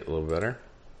can see it a little better.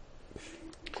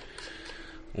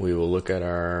 We will look at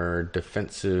our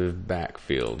defensive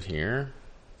backfield here.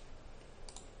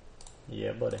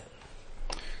 Yeah, buddy.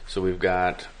 So we've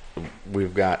got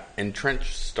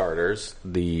entrenched starters,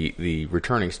 the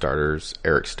returning starters,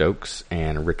 Eric Stokes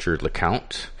and Richard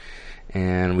LeCounte.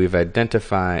 And we've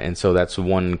identified, and so that's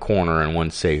one corner and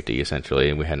one safety, essentially,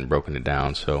 and we hadn't broken it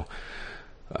down. So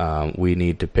we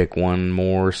need to pick one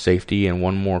more safety and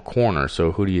one more corner.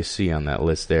 So who do you see on that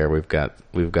list there? We've got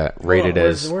rated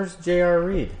as... Where's J.R.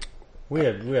 Reed? We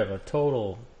have a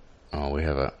total... Oh, we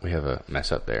have a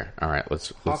mess up there. All right,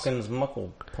 let's Hawkins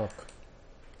Mucklepuck.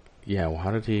 Yeah, well,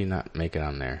 how did he not make it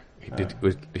on there? He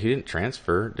didn't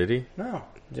transfer, did he? No.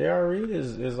 J.R. Reed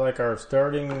is like our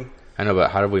starting... I know,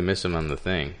 but how did we miss him on the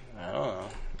thing? I don't know.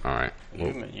 All right.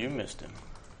 You missed him.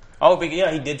 Oh, but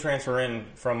yeah, he did transfer in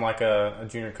from like a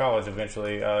junior college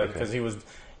eventually because he was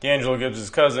D'Angelo Gibbs'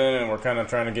 cousin, and we're kind of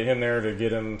trying to get him there to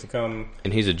get him to come.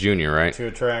 And he's a junior, right? To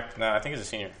attract. No, I think he's a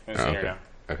senior. He's a senior now.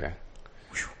 Okay.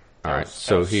 All right.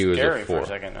 So he was a 4. For a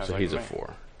second. So he's a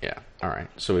 4. Yeah. All right.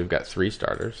 So we've got 3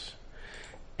 starters,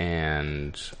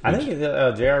 and I think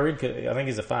J.R. Reed. I think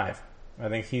he's a 5. I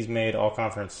think he's made all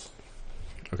conference.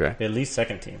 Okay. At least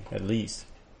second team. At least.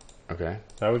 Okay.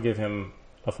 So I would give him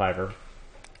a 5er.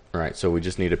 All right, so we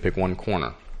just need to pick one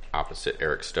corner opposite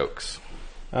Eric Stokes.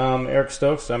 Eric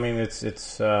Stokes, I mean, it's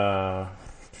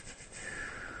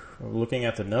looking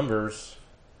at the numbers,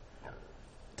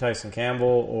 Tyson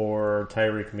Campbell or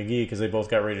Tyreek McGee, because they both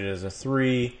got rated as a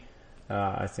 3.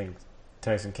 I think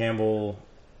Tyson Campbell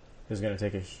is going to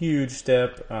take a huge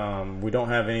step. We don't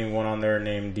have anyone on there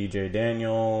named DJ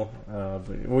Daniel.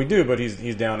 We do, but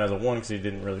he's down as a 1 because he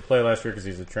didn't really play last year because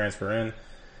he's a transfer in.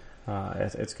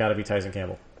 It's got to be Tyson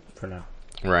Campbell for now.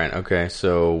 Right. Okay.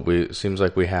 So it seems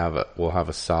like we'll have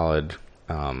a solid,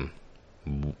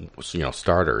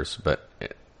 starters. But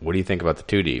what do you think about the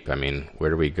 2 deep? I mean,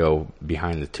 where do we go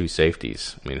behind the 2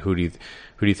 safeties? I mean, who do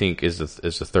you think is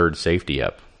the third safety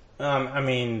up? I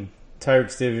mean,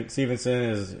 Tyreek Stevenson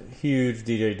is huge.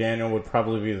 DJ Daniel would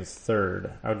probably be the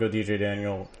 3rd. I would go DJ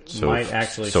Daniel.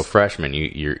 So freshman.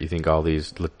 You think all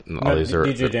these are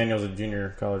DJ Daniel's a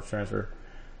junior college transfer.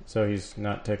 So he's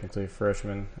not technically a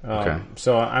freshman. Okay.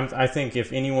 So I think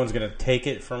if anyone's going to take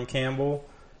it from Campbell,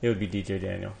 it would be DJ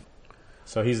Daniel.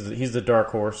 So he's the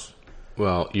dark horse.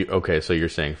 Well, so you're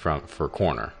saying for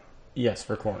corner? Yes,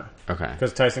 for corner. Okay.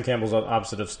 Because Tyson Campbell's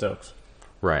opposite of Stokes.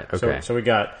 Right. Okay. So we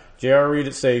got J.R. Reed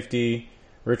at safety,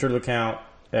 Richard LeCounte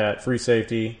at free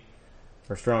safety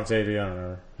or strong safety. I don't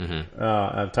know.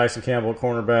 Mm-hmm. Tyson Campbell at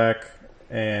cornerback.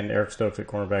 And Eric Stokes at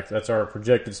cornerback. That's our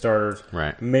projected starters.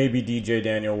 Right. Maybe DJ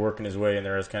Daniel working his way in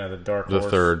there as kind of the dark horse.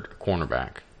 The 3rd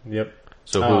cornerback. Yep.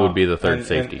 So who would be the 3rd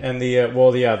safety? And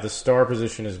the star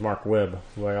position is Mark Webb,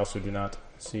 who I also do not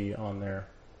see on there.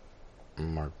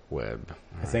 Mark Webb.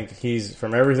 I think he's,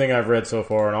 from everything I've read so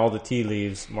far and all the tea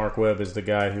leaves, Mark Webb is the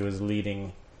guy who is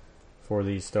leading for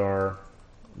the star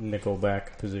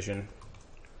nickelback position.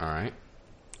 All right.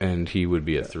 And he would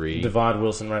be a 3. Devon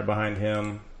Wilson right behind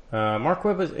him. Mark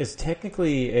Webb is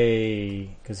technically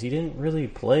because he didn't really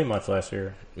play much last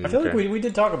year. I feel like we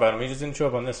did talk about him. He just didn't show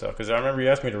up on this stuff because I remember you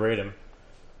asked me to rate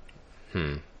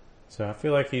him. So I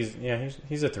feel like he's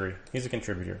a 3. He's a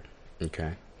contributor.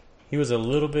 Okay. He was a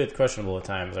little bit questionable at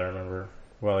times. I remember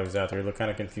while he was out there, he looked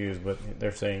kind of confused, but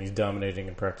they're saying he's dominating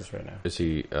in practice right now. Is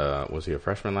he? Was he a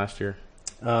freshman last year?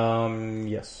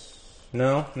 Yes.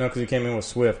 No, because he came in with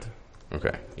Swift.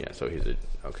 Okay. Yeah. So he's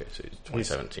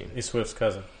 2017. He's Swift's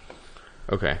cousin.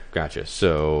 Okay, gotcha.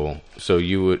 So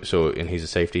you would and he's a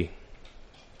safety.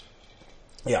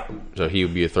 Yeah. So he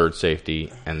would be a 3rd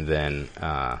safety, and then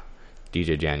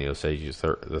DJ Daniel says he's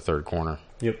the 3rd corner.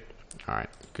 Yep. All right,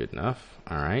 good enough.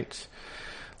 All right,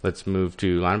 let's move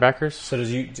to linebackers. So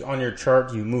on your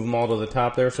chart you move them all to the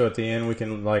top there, so at the end we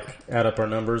can add up our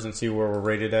numbers and see where we're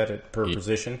rated at per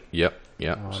position. Yep.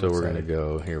 So we're gonna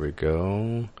go. Here we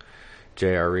go.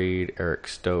 J.R. Reed, Eric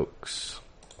Stokes,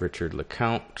 Richard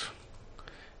LeCounte,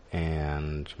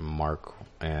 and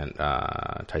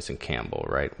Tyson Campbell,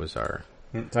 right, was our...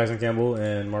 Tyson Campbell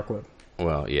and Mark Webb.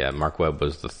 Well, yeah, Mark Webb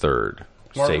was the 3rd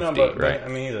safety, right? I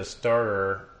mean, he's a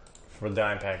starter for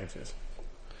dime packages.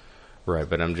 Right,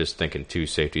 but I'm just thinking 2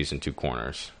 safeties and 2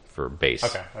 corners for base.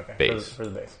 Okay. Base. For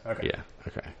the base. Okay. Yeah,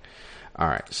 okay. All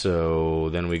right, so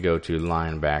then we go to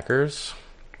linebackers.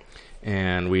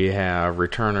 And we have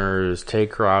returners Tay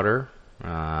Crowder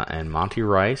and Monty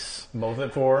Rice. Both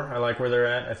at 4. I like where they're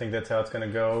at. I think that's how it's going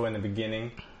to go in the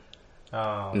beginning.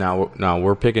 Now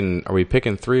we're picking. Are we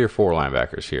picking 3 or 4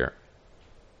 linebackers here?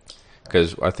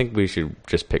 Because I think we should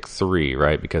just pick 3,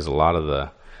 right? Because a lot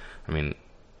of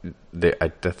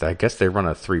I guess they run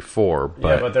a 3-4,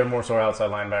 but they're more so outside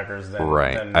linebackers than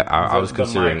right. Than I was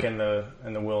considering Mike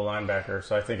and the Will linebacker.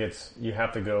 So I think you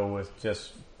have to go with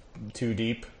just 2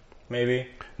 deep, maybe.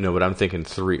 No, but I'm thinking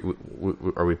 3.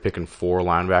 Are we picking 4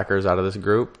 linebackers out of this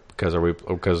group? Because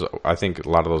I think a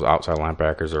lot of those outside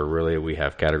linebackers are really we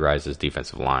have categorized as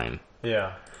defensive line.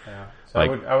 Yeah. So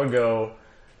I would go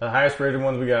the highest rated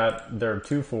ones we got. They're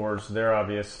 2 4s. They're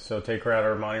obvious. So Tay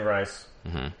Crowder, Monty Rice.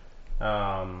 Mm-hmm.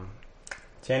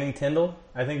 Channing Tindall,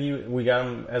 I think we got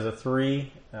him as a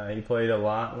 3. He played a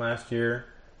lot last year.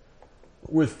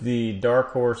 With the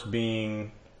dark horse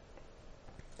being,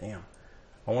 I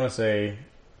want to say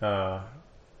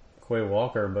Quay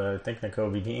Walker, but I think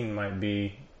Nakobe Dean might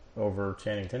be over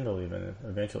Channing Tindall even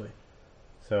eventually.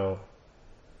 So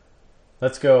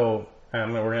let's go. We're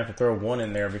going to have to throw 1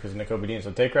 in there because of Nakobe Dean.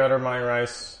 So Tay Crowder, Monty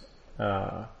Rice,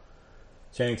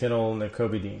 Channing Tindall,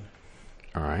 Nakobe Dean.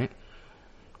 All right.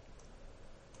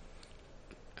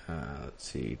 Let's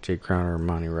see. Jay Crowder,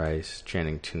 Monty Rice,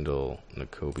 Channing Tindall,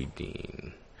 Nakobe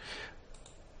Dean.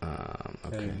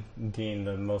 Okay. And Dean,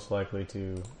 the most likely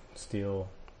to steal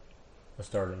a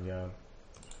starting job.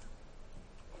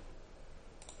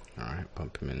 All right,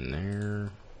 bump him in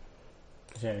there.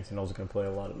 Channing Tindall's going to play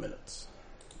a lot of minutes.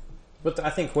 But I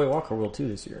think Quay Walker will too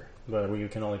this year. But we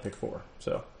can only pick 4.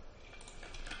 So.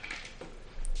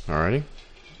 Alrighty.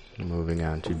 Moving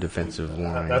on to defensive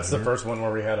line. That's the first one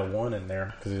where we had a 1 in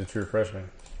there because he's a true freshman.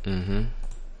 Mm-hmm.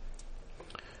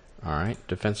 All right,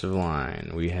 defensive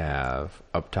line. We have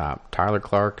up top Tyler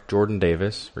Clark, Jordan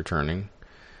Davis returning.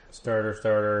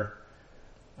 Starter.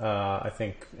 I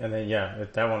think, and then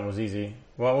that one was easy.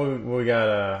 Well, we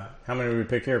got. How many did we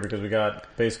pick here? Because we got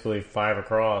basically 5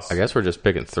 across. I guess we're just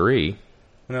picking 3.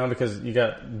 No, because you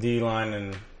got D line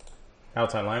and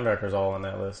outside linebackers all on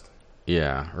that list.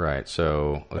 Yeah, right.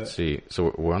 So let's see.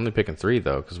 So we're only picking 3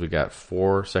 though, because we got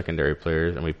 4 secondary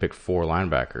players and we picked 4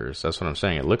 linebackers. That's what I'm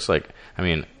saying. It looks like. I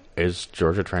mean, is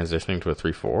Georgia transitioning to a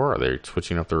 3-4? Are they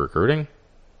switching up the recruiting?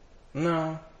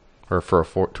 No. Or to a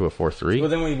 4-3? Well,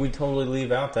 then we totally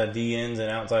leave out that D ends and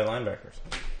outside linebackers.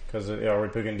 Because are we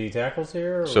picking D tackles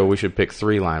here? So we should pick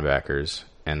 3 linebackers,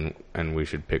 and we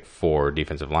should pick 4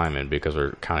 defensive linemen because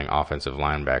we're counting offensive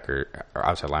linebacker or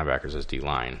outside linebackers as D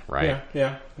line, right?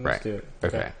 Yeah. Let's do it.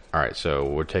 Okay. All right. So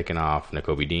we're taking off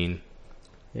Nakobe Dean.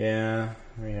 Yeah,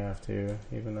 we have to,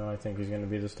 even though I think he's going to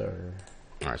be the starter.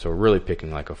 All right. So we're really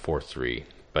picking like a 4-3,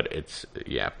 but it's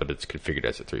configured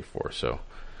as a 3-4. So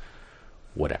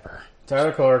whatever.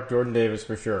 Tyler Clark, Jordan Davis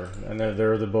for sure, and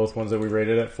they're the both ones that we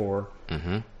rated at 4.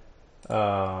 Mm-hmm.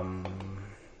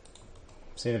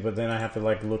 But then I have to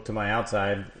look to my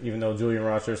outside, even though Julian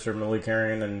Rochester, Malik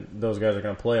Carrion, and those guys are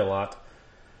going to play a lot.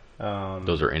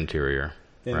 Those are interior,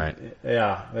 right?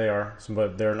 Yeah, they are,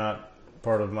 but they're not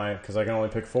part of my because I can only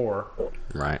pick 4.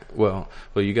 Right. Well,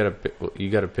 you got to pick who you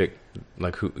got to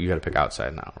pick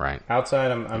outside now, right?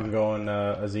 Outside, I'm going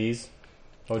Azeez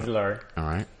Ojulari. All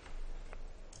right.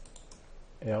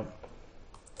 Yep.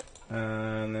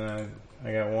 And then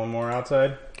I got one more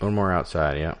outside. One more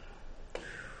outside, yeah.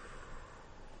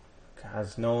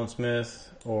 Guys, Nolan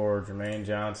Smith or Jermaine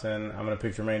Johnson. I'm going to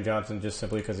pick Jermaine Johnson just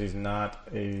simply because he's not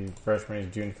a freshman.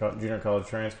 He's junior college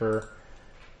transfer,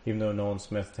 even though Nolan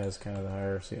Smith has kind of the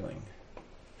higher ceiling.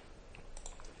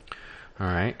 All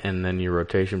right, and then your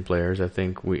rotation players, I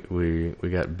think we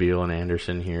got Beal and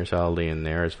Anderson here solidly in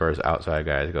there as far as outside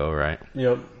guys go, right?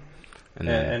 Yep.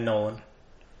 And Nolan.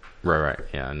 Right,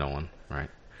 yeah, Nolan, right.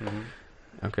 Mm-hmm.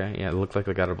 Okay, yeah, it looked like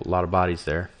they got a lot of bodies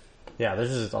there. Yeah, there's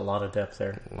just a lot of depth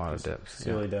there. A lot of depth.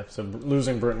 Silly depth. So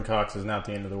losing Britton Cox is not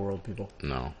the end of the world, people.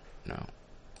 No.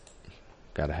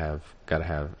 Gotta have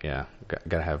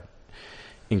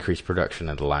increased production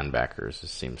of the linebackers, it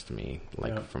seems to me,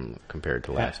 from compared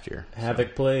to last year.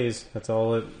 Havoc plays. That's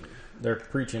all they're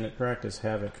preaching at practice,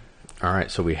 Havoc. All right,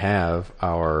 so we have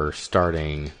our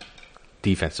starting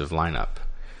defensive lineup.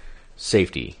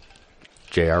 Safety,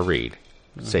 J.R. Reed.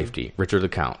 Mm-hmm. Safety, Richard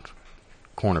LeCount.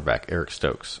 Cornerback, Eric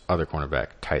Stokes. Other cornerback,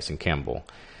 Tyson Campbell.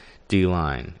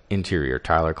 D-line, interior,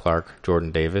 Tyler Clark,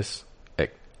 Jordan Davis.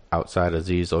 Outside,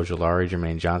 Azeez Ojulari,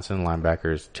 Jermaine Johnson.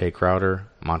 Linebackers, Tay Crowder,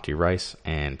 Monty Rice,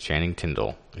 and Channing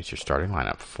Tindall. Is your starting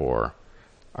lineup for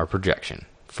our projection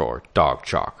for Dog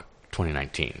Chalk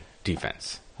 2019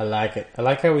 defense. I like it. I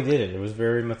like how we did it. It was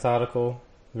very methodical,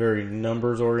 very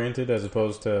numbers-oriented as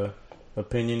opposed to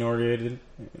opinion-oriented.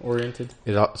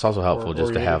 It's also helpful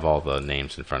just to have all the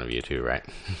names in front of you, too, right?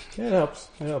 Yeah, it helps.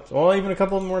 Well, even a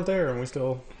couple of them weren't there, and we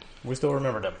still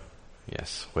remembered them.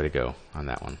 Yes, way to go on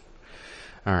that one.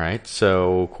 All right,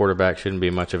 so quarterback shouldn't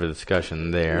be much of a discussion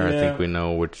there. Yeah. I think we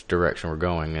know which direction we're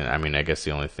going. And I mean, I guess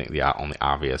the only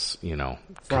obvious,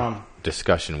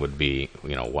 discussion would be,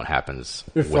 what happens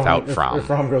without Fromm. If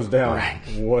Fromm goes down, right.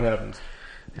 What happens?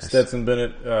 Yes. Stetson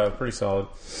Bennett, pretty solid.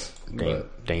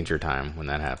 Danger time when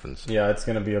that happens. Yeah, it's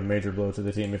going to be a major blow to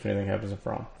the team if anything happens to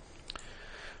Fromm.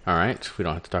 All right, we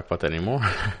don't have to talk about that anymore.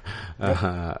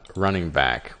 Running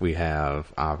back, we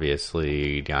have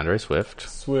obviously DeAndre Swift.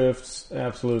 Swift's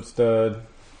absolute stud,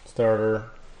 starter,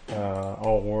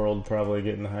 all-world, probably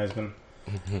getting the Heisman.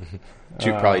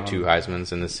 Probably 2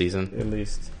 Heismans in this season. At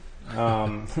least.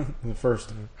 The first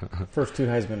 2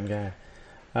 Heisman guy.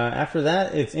 After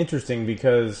that, it's interesting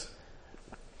because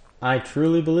I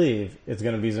truly believe it's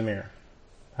going to be Zamir.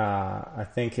 I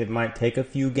think it might take a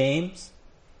few games.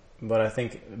 But I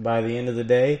think by the end of the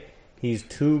day, he's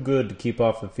too good to keep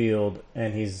off the field.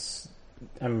 And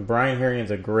Brian Harrigan's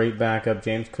a great backup.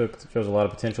 James Cook shows a lot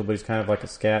of potential, but he's kind of like a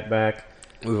scat back.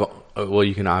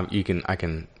 I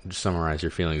can summarize your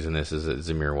feelings in this is that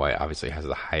Zamir White obviously has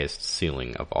the highest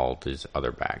ceiling of all these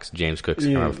other backs. James Cook's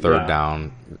kind of third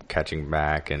down, catching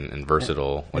back, and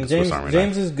versatile. And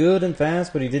James is good and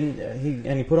fast, but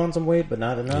he put on some weight, but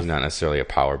not enough. He's not necessarily a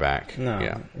power back.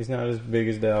 No, he's not as big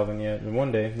as Dalvin yet.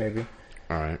 One day, maybe.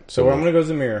 All right. So I'm going to go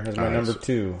Zamir as my number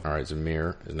 2. All right,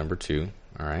 Zamir is number 2.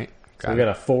 All right. So we got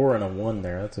a 4 and a 1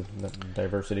 there. That's a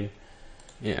diversity.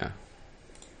 Yeah.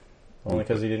 Only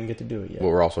because he didn't get to do it yet. But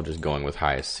we're also just going with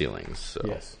highest ceilings. So.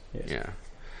 Yes. Yeah.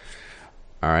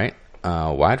 All right.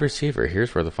 Wide receiver.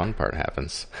 Here's where the fun part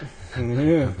happens.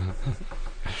 Yeah.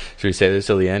 Should we say this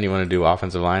till the end? You want to do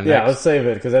offensive line next? Yeah, let's save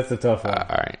it because that's the tough one.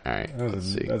 All right.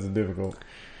 Let's see. That's difficult.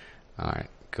 All right.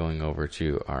 Going over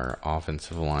to our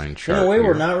offensive line chart. In a way,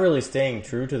 we're not really staying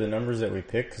true to the numbers that we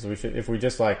picked because we should. If we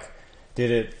just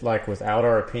did it without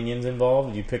our opinions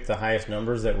involved, you pick the highest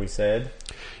numbers that we said.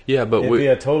 Yeah, but it'd be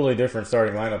a totally different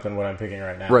starting lineup than what I'm picking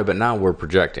right now. Right, but now we're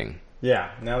projecting.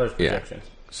 Yeah, now there's projections. Yeah.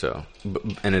 So,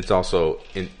 and it's also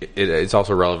it's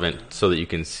also relevant so that you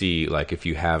can see if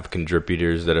you have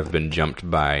contributors that have been jumped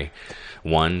by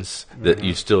ones that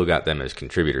you still got them as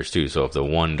contributors too. So if the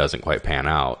one doesn't quite pan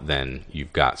out, then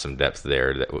you've got some depth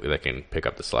there that can pick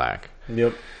up the slack.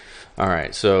 Yep. All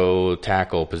right, so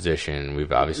tackle position,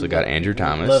 we've obviously got Andrew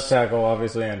Thomas. Left tackle,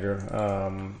 obviously Andrew.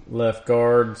 Left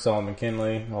guard, Solomon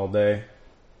Kinley, all day.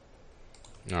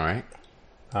 All right.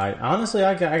 I got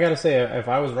to say, if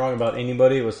I was wrong about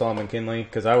anybody, it was Solomon Kinley,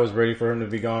 because I was ready for him to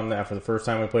be gone after the first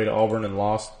time we played Auburn and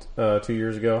lost 2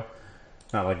 years ago.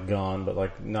 Not gone,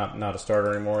 but not a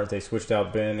starter anymore. They switched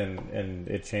out Ben, and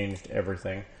it changed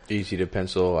everything. Easy to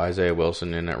pencil Isaiah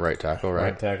Wilson in at right tackle, right?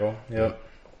 Right tackle, yep.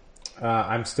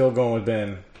 I'm still going with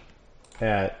Ben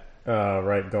at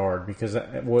right guard because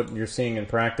what you're seeing in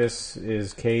practice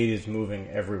is Cade is moving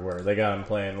everywhere. They got him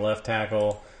playing left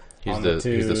tackle. He's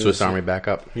the Swiss Army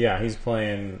backup. Yeah, he's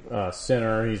playing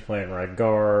center. He's playing right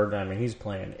guard. I mean, he's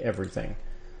playing everything.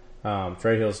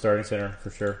 Trey Hill's starting center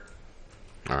for sure.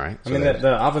 All right. So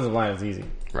the offensive line is easy.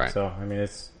 Right. So I mean,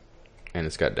 it's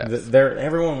got depth.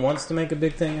 Everyone wants to make a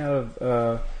big thing out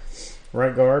of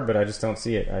right guard, but I just don't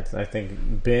see it. I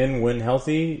think Ben, when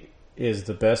healthy, is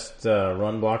the best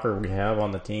run blocker we have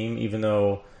on the team, even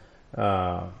though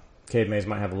Cade Mays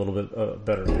might have a little bit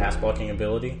better pass blocking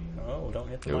ability. Oh, don't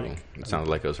hit the mic. It sounded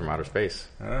like it was from outer space.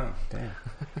 Oh, damn.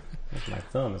 That's my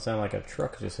thumb. It sounded like a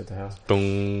truck just hit the house.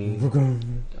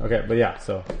 Boom. Okay, but yeah,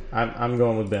 so I'm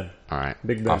going with Ben. All right.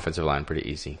 Big Ben. Offensive line, pretty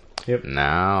easy. Yep.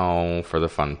 Now for the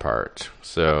fun part.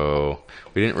 So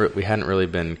we hadn't really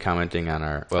been commenting on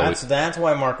our. Well, that's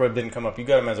why Mark Webb didn't come up. You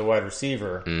got him as a wide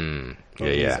receiver. Yeah.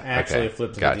 He's actually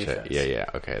flipped to the defense. Yeah.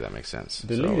 Okay, that makes sense.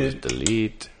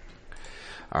 Delete.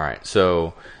 All right.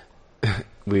 So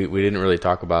we didn't really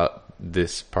talk about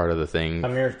this part of the thing. You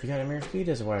got Amir Speed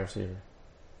as a wide receiver.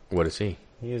 What is he?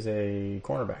 He is a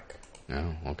cornerback.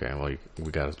 Oh, okay. Well,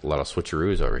 we got a lot of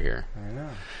switcheroos over here. I know.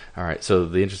 All right. So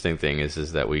the interesting thing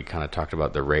is that we kind of talked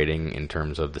about the rating in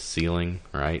terms of the ceiling,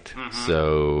 right? Mm-hmm.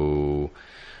 So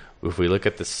if we look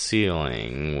at the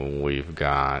ceiling, we've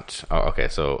got. Oh, okay.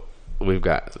 So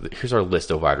here's our list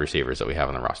of wide receivers that we have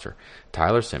on the roster: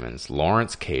 Tyler Simmons,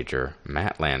 Lawrence Cager,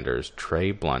 Matt Landers,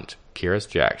 Trey Blunt, Kyrus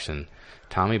Jackson,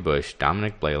 Tommy Bush,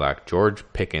 Dominic Blaylock, George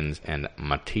Pickens, and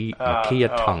Makia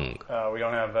Tung. We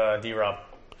don't have D-Rob.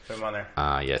 Put him on there.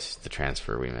 Yes, the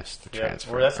transfer. We missed the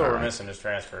transfer. That's what we're missing is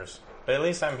transfers. But at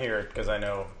least I'm here because I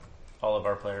know all of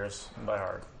our players by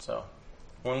heart. So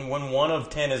when 1 of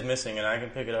 10 is missing and I can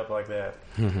pick it up like that,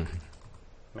 man,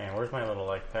 where's my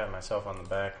little pat myself on the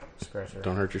back scratcher?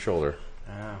 Don't hurt your shoulder.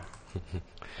 I know.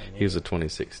 He was a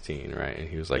 2016, right? And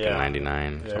he was like a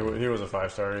 99. Yeah, he was a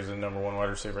 5-star. He's the number 1 wide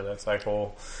receiver that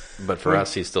cycle. But for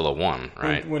us, he's still a 1,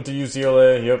 right? Went to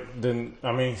UCLA.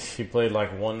 Yep. He played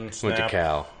like 1 snap. Went to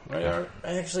Cal. Right. Yeah.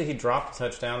 Actually, he dropped a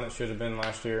touchdown that should have been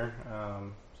last year.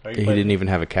 He didn't even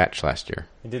have a catch last year.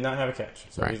 He did not have a catch,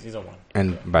 so right. he's a 1.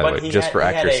 And by the way, just for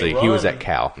accuracy, he was at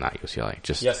Cal, not UCLA.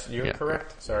 Yes, you're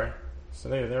correct. Sorry. So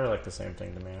they're like the same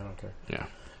thing to me. I don't care. Yeah.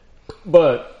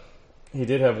 But he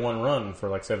did have 1 run for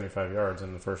like 75 yards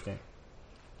in the first game.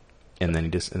 And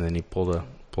then he pulled a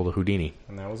Houdini.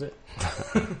 And that was it.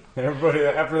 And everybody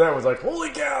after that was like, "Holy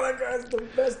cow, that guy's the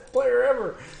best player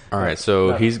ever." All right,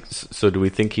 so do we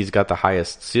think he's got the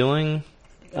highest ceiling?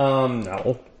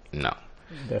 No. No.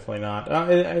 Definitely not.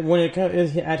 When it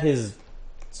comes at his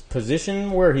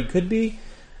position where he could be,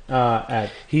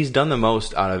 he's done the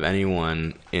most out of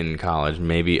anyone in college,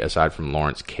 maybe aside from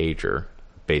Lawrence Cager,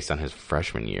 based on his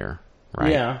freshman year,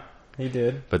 right? Yeah, he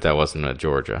did. But that wasn't at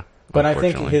Georgia. But I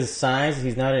think his size,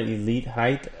 he's not at elite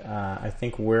height. I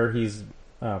think where he's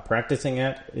practicing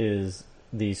at is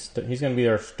he's going to be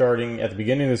our starting, at the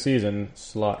beginning of the season,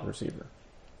 slot receiver.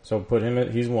 So put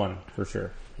him he's 1 for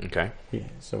sure. Okay. Yeah,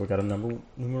 so we got a number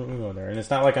 1 there. And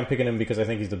it's not like I'm picking him because I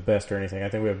think he's the best or anything. I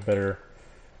think we have better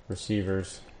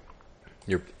receivers.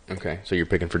 So you're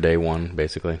picking for day 1,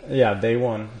 basically? Yeah, day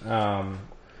 1.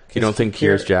 You don't think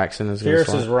Kearis Jackson is going to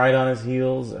slide? Kearis is right on his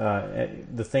heels.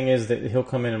 The thing is that he'll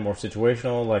come in more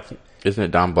situational. Isn't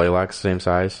it Dom Blaylock's same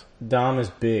size? Dom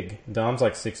is big. Dom's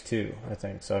like 6'2", I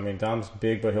think. So, Dom's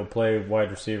big, but he'll play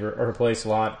wide receiver or play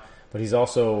slot. But he's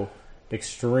also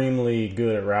extremely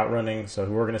good at route running. So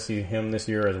we're going to see him this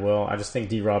year as well. I just think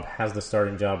D-Rob has the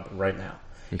starting job right now.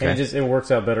 Okay. And it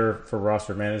works out better for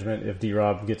roster management if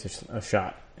D-Rob gets a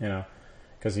shot,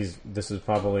 because this is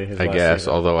probably his last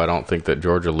season. Although I don't think that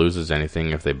Georgia loses anything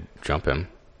if they jump him.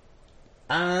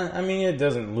 It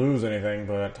doesn't lose anything,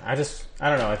 but I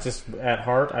don't know. It's just at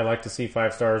heart, I like to see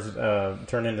 5 stars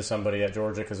turn into somebody at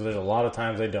Georgia because there's a lot of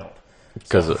times they don't.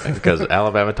 Because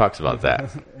Alabama talks about that.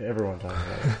 Everyone talks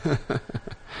about it.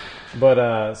 But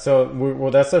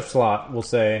that's their slot. We'll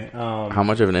say. How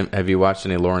much of have you watched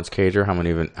any Lawrence Cager? How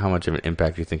much of an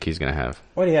impact do you think he's going to have?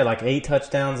 Well, he had like 8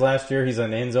 touchdowns last year. He's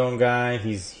an end zone guy.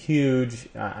 He's huge.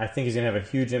 I think he's going to have a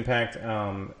huge impact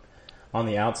on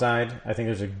the outside. I think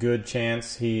there's a good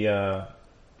chance he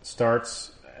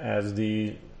starts as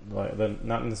the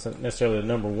not necessarily the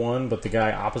number 1, but the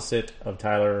guy opposite of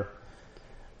Tyler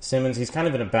Simmons. He's kind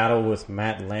of in a battle with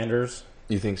Matt Landers.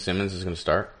 You think Simmons is going to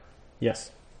start?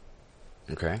 Yes.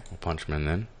 Okay, we'll punch him in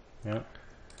then. Yeah.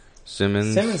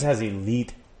 Simmons has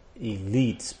elite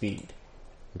speed.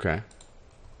 Okay.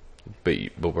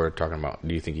 But we're talking about,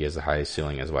 do you think he has the highest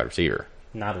ceiling as a wide receiver?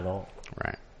 Not at all.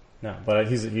 Right. No, but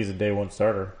he's a day 1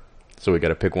 starter. So we got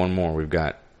to pick one more. We've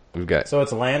got. So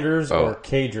it's Landers or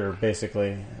Cager,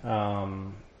 basically.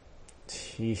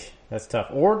 That's tough.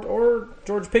 Or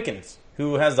George Pickens,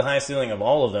 who has the highest ceiling of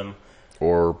all of them.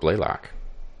 Or Blaylock.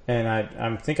 And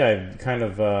I think I kind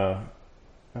of.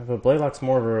 But Blaylock's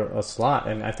more of a slot,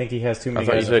 and I think he has too many guys.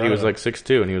 I thought you said he was like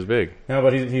 6'2", and he was big. No,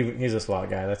 but he's a slot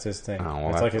guy. That's his thing. Oh,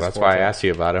 well, that's why I asked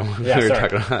you about him. Yeah,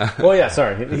 sorry. Well, yeah,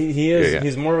 sorry. He is. Yeah.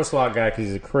 He's more of a slot guy because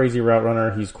he's a crazy route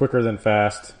runner. He's quicker than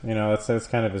fast. That's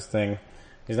kind of his thing.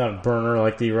 He's not a burner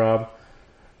like D-Rob.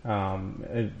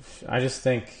 I just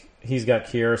think he's got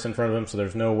Kearis in front of him, so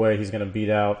there's no way he's going to beat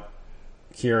out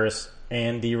Kearis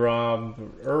and D-Rob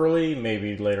early,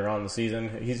 maybe later on in the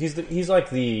season. He's like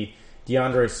the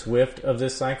DeAndre Swift of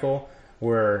this cycle,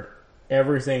 where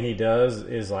everything he does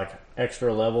is like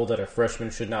extra level that a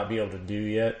freshman should not be able to do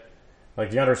yet.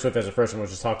 Like DeAndre Swift as a freshman was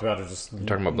just talked about. You're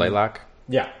talking about Blaylock?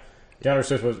 Yeah. DeAndre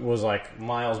Swift was like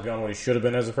miles beyond what he should have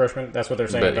been as a freshman. That's what they're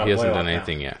saying about Blaylock. But he hasn't done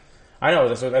anything yet. I know.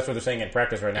 That's what they're saying in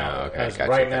practice right now. Okay,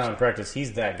 now in practice,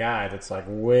 he's that guy that's like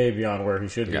way beyond where he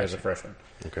should be as a freshman.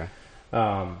 Okay.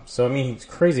 He's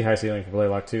crazy high ceiling for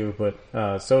Blaylock too, but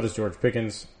so does George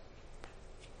Pickens.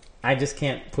 I just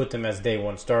can't put them as day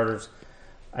 1 starters.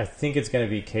 I think it's going to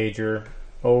be Cager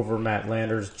over Matt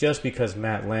Landers just because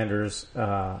Matt Landers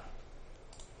has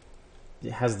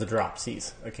the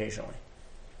dropsies occasionally.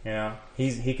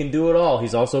 He can do it all.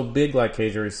 He's also big like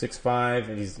Cager. He's 6'5",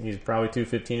 and he's probably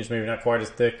 215, just maybe not quite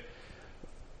as thick.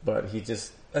 But he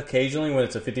just occasionally, when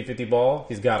it's a 50-50 ball,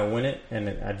 he's got to win it,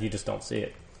 and you just don't see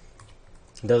it.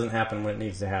 It doesn't happen when it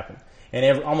needs to happen.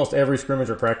 And almost every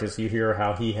scrimmage or practice, you hear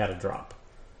how he had a drop.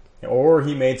 Or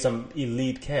he made some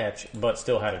elite catch, but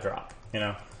still had a drop,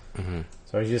 Mm-hmm.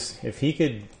 So if he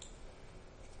could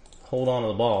hold on to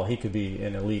the ball, he could be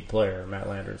an elite player, Matt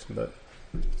Landers, but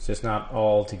it's just not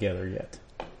all together yet.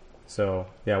 So,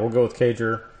 yeah, we'll go with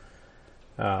Cager.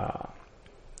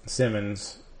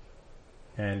 Simmons,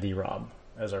 and D-Rob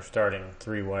as our starting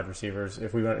 3 wide receivers.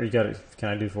 If we want, can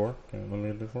I do 4? Let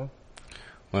me do 4?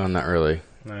 Well, not really.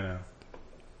 I know.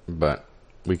 But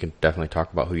we can definitely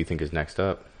talk about who you think is next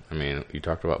up. I mean, you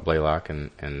talked about Blaylock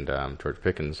and George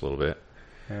Pickens a little bit.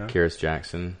 Yeah. Kyrus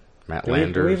Jackson, Matt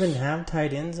Landers. Do we even have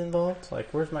tight ends involved? Like,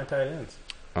 where's my tight ends?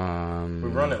 We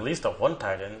run at least a 1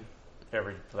 tight end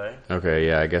every play. Okay,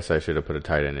 yeah, I guess I should have put a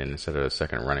tight end in instead of a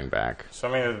second running back. So,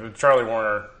 I mean, Charlie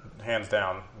Warner, hands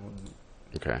down.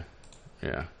 Okay,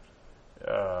 yeah.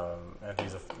 And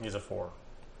he's a 4.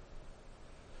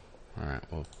 All right,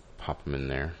 we'll pop him in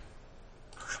there.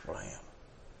 Blam. Let's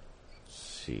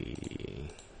see.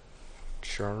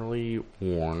 Charlie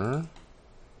Warner.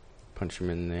 Punch him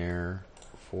in there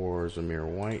for Zamir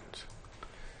White.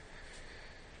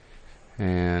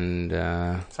 And,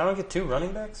 so I don't get 2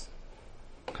 running backs?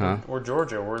 Huh? We're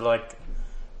Georgia. We're like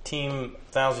team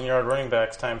 1,000-yard running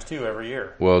backs times 2 every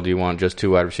year. Well, do you want just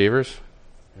 2 wide receivers?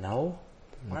 No.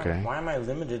 Okay. Why am I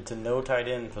limited to no tight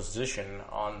end position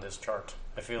on this chart?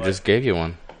 I feel like just gave you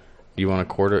one. Do you want a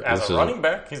quarter? As a running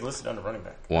back? He's listed under running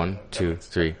back. 1, 2,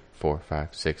 3, 4, 5,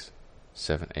 6,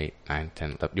 7, 8, 9, 10,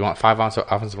 11. You want 5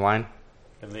 offensive line?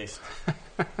 At least.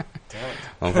 Damn it.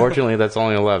 Unfortunately, that's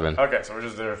only 11. Okay, so we're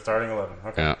just there starting 11.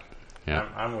 Okay. Yeah.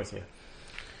 I'm with you.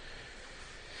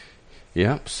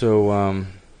 Yeah, so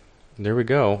there we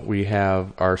go. We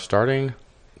have our starting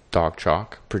dog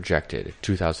chalk projected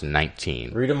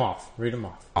 2019. Read them off.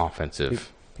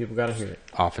 Offensive. People got to hear it.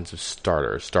 Offensive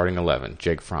starters. Starting 11.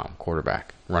 Jake Fromm,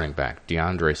 quarterback. Running back,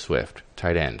 DeAndre Swift.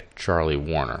 Tight end, Charlie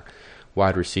Warner.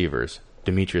 Wide receivers,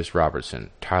 Demetrius Robertson,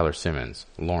 Tyler Simmons,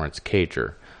 Lawrence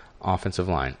Cager. Offensive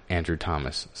line, Andrew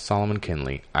Thomas, Solomon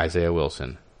Kinley, Isaiah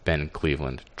Wilson, Ben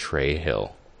Cleveland, Trey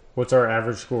Hill. What's our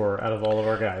average score out of all of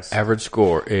our guys? Average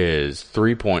score is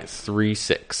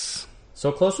 3.36.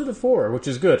 So closer to 4, which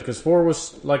is good, because 4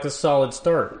 was like a solid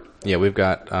start. Yeah, we've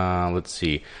got, let's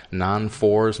see,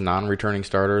 non-4s, non-returning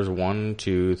starters, 1,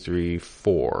 2, 3,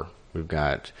 4. We've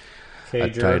got Cager, a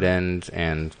tight end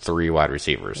and 3 wide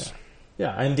receivers.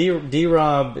 Yeah, and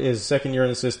D-Rob is second year in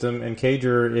the system, and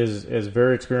Cager is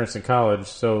very experienced in college,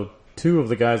 so 2 of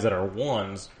the guys that are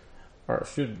 1s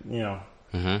should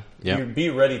be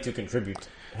ready to contribute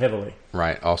heavily.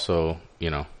 Right, also,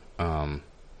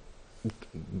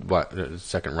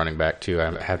 second running back too.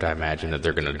 I have to imagine that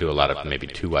they're going to do a lot of maybe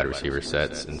 2 wide receiver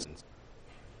sets. I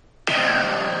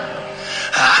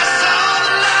saw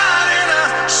the light in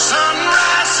a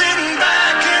sunrise, sitting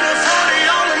back in a 40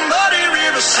 on the muddy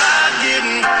riverside,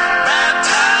 getting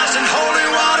baptized in holy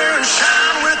water and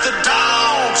shine with the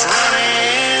dogs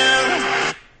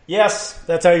running. Yes,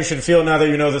 that's how you should feel now that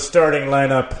you know the starting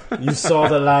lineup. You saw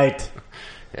the light.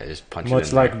 Yeah, just punch Much it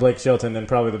in like there. Blake Shelton, and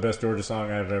probably the best Georgia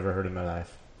song I've ever heard in my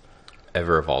life.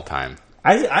 Ever of all time.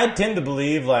 I tend to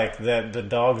believe like that the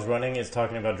dogs running is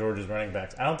talking about Georgia's running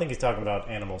backs. I don't think he's talking about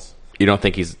animals. You don't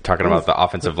think he's talking about the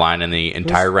offensive line in the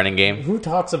entire running game? Who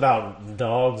talks about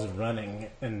dogs running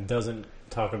and doesn't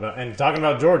talk about... And talking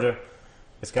about Georgia,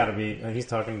 it's got to be... He's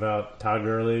talking about Todd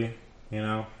Gurley,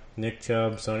 Nick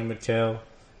Chubb, Sony Michelle.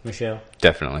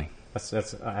 Definitely.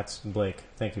 That's Blake.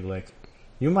 Thank you, Blake.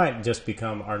 You might just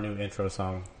become our new intro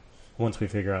song once we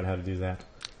figure out how to do that.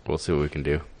 We'll see what we can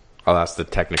do. I'll ask the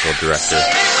technical director.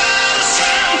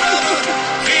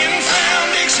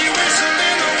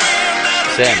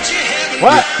 Sam,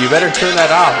 what? You better turn that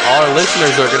off. All our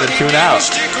listeners are going to tune out.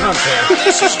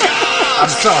 I'm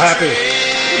so happy.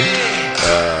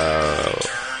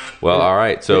 Well, all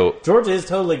right. So Georgia is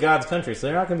totally God's country, so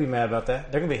they're not going to be mad about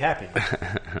that. They're going to be happy.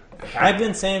 I've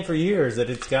been saying for years that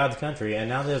it's God's country, and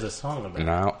now there's a song about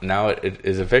it. Now it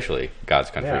is officially God's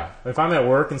country. Yeah. If I'm at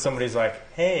work and somebody's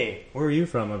like, "Hey, where are you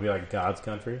from?" I'll be like, "God's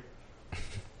country."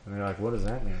 And they're like, "What does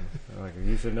that mean?" I'm like,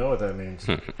 "You should know what that means."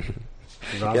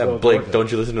 Yeah, Blake. Georgia.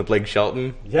 Don't you listen to Blake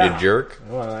Shelton? Yeah. You jerk.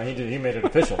 Well, he made it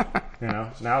official.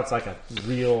 Now it's like a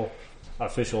real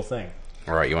official thing.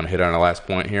 All right, you want to hit on the last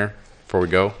point here before we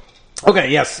go?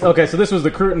 Okay, yes. Okay, so this was the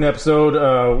recruiting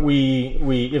episode.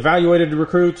 We evaluated the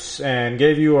recruits and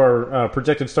gave you our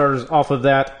projected starters off of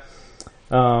that.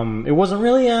 It wasn't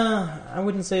really, I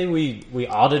wouldn't say we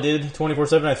audited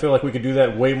 24/7. I feel like we could do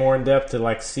that way more in depth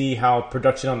to see how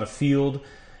production on the field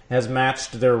has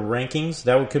matched their rankings.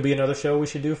 That could be another show we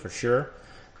should do for sure.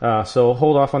 So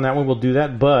hold off on that one. We'll do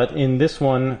that. But in this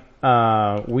one,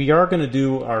 we are going to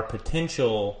do our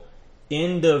potential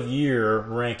end-of-year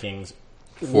rankings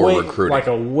for recruiting. Like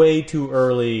a way too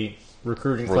early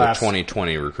recruiting for class. For the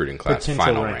 2020 recruiting class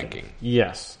final ranking.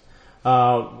 Yes.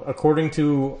 According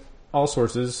to all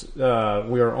sources, we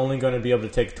are only going to be able to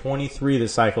take 23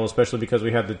 this cycle, especially because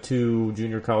we had the 2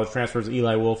 junior college transfers,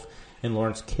 Eli Wolf and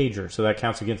Lawrence Cager. So that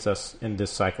counts against us in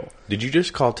this cycle. Did you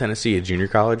just call Tennessee a junior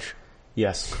college?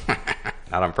 Yes.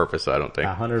 Not on purpose, I don't think.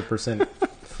 100%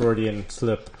 Freudian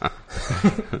slip. I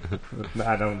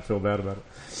don't feel bad about it.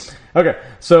 Okay,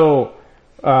 so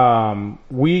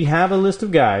we have a list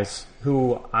of guys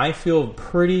who I feel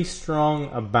pretty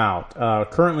strong about.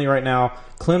 Currently, right now,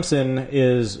 Clemson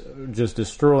is just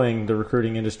destroying the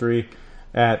recruiting industry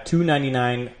at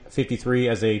 299.53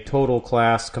 as a total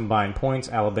class combined points.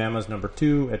 Alabama's number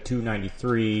 2 at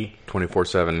 293.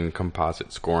 24/7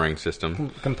 composite scoring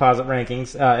system. Composite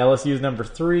rankings. LSU's number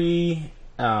 3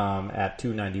 at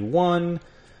 291.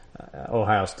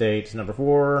 Ohio State's number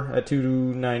 4 at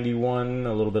 291,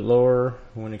 a little bit lower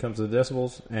when it comes to the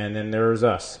decibels. And then there's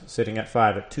us sitting at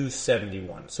 5 at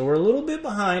 271. So we're a little bit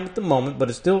behind at the moment, but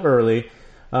it's still early.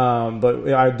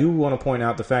 But I do want to point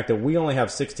out the fact that we only have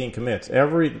 16 commits.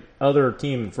 Every other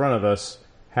team in front of us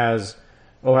has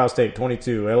Ohio State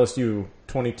 22, LSU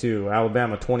 22,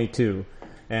 Alabama 22,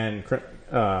 and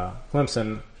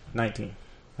Clemson 19.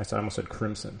 I almost said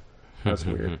Crimson. That's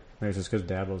weird. Maybe it's just because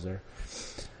Dabo's there.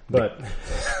 But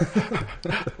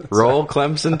roll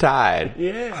Clemson Tide.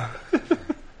 Yeah.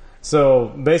 So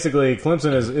basically,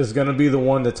 Clemson is going to be the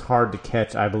one that's hard to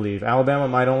catch, I believe. Alabama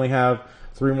might only have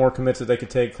 3 more commits that they could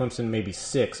take. Clemson maybe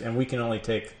 6, and we can only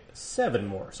take 7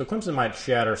 more. So Clemson might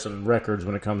shatter some records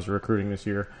when it comes to recruiting this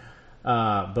year.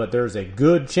 But there's a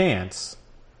good chance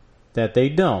that they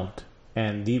don't,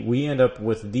 and we end up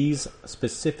with these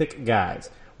specific guys.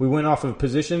 We went off of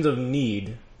positions of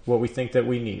need, what we think that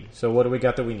we need. So what do we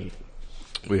got that we need?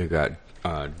 We've got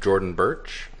Jordan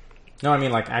Birch. No, I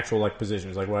mean like actual like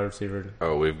positions, like wide receiver.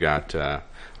 Oh, we've got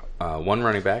 1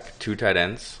 running back, 2 tight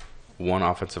ends, 1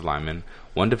 offensive lineman,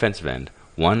 1 defensive end,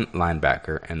 1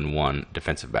 linebacker, and 1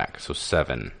 defensive back. So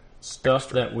 7. Stuff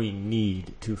that we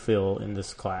need to fill in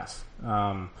this class.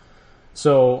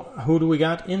 So who do we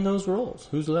got in those roles?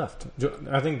 Who's left?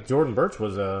 I think Jordan Birch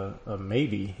was a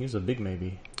maybe. He was a big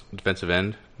maybe. Defensive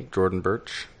end, Jordan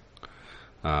Birch.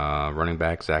 Running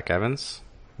back, Zach Evans.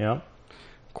 Yep.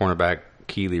 Cornerback,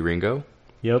 Keely Ringo.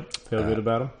 Yep. Feel good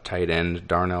about him. Tight end,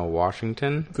 Darnell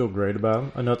Washington. Feel great about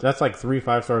him. I know that's like 3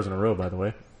 5-stars in a row, by the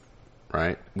way.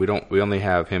 Right. We only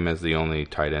have him as the only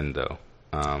tight end though.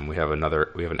 We have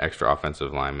an extra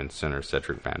offensive lineman, center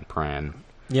Cedric Van Pran.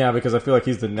 Yeah, because I feel like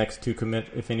he's the next to commit.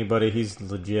 If anybody, he's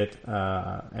legit.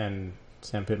 And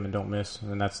Sam Pittman don't miss,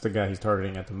 and that's the guy he's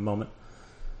targeting at the moment.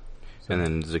 So. And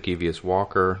then Zacchaeus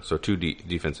Walker. So 2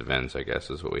 defensive ends, I guess,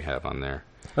 is what we have on there.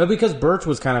 But because Birch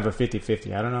was kind of a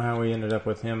 50-50. I don't know how we ended up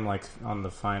with him like on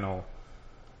the final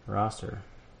roster.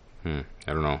 I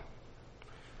don't know.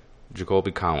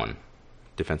 Jacoby Cowan,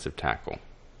 defensive tackle.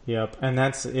 Yep, and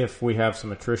that's if we have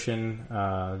some attrition.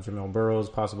 Jamil Burrows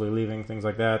possibly leaving, things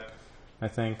like that, I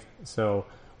think. So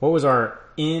what was our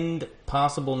end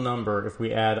possible number if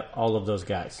we add all of those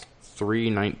guys?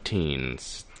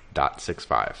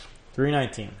 319.65.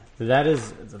 319. That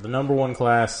is the number 1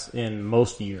 class in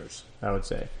most years, I would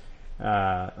say.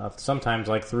 Sometimes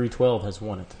like 312 has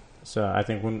won it. So I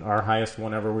think when our highest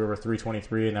one ever, we were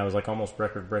 323, and that was like almost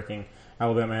record-breaking.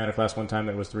 Alabama had a class one time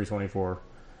that was 324.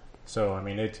 So, I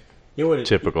mean, it would...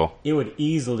 Typical. It would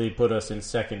easily put us in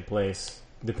second place,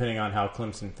 depending on how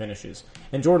Clemson finishes.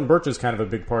 And Jordan Birch is kind of a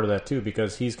big part of that, too,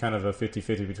 because he's kind of a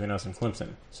 50-50 between us and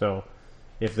Clemson. So,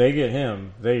 if they get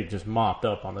him, they just mopped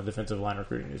up on the defensive line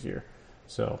recruiting this year.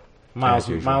 So, Miles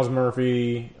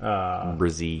Murphy,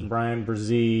 Brian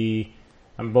Brzee,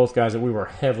 both guys that we were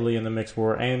heavily in the mix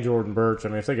for, and Jordan Birch. I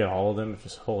mean, if they get all of them, it's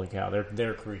just holy cow,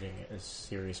 they're creating a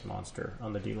serious monster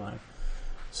on the D line.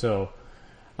 So,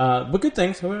 but good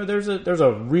things. There's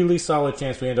a really solid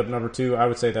chance we end up number 2. I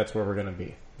would say that's where we're going to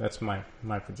be. That's my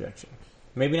projection.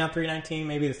 Maybe not 319,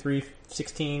 maybe the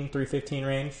 316, 315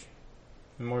 range,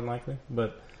 more than likely.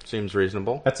 But seems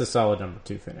reasonable. That's a solid number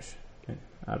 2 finish,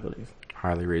 I believe.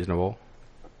 Highly reasonable,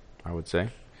 I would say.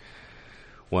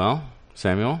 Well,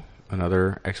 Samuel,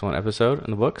 another excellent episode in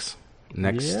the books.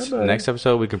 Next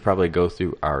episode, we can probably go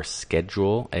through our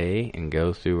schedule A and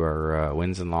go through our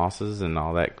wins and losses and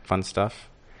all that fun stuff.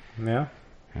 Yeah.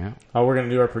 Oh, we're gonna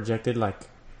do our projected, like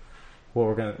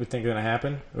what we think is gonna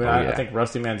happen. I think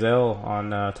Rusty Manziel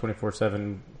on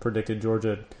 24/7 predicted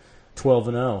Georgia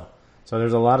 12-0. So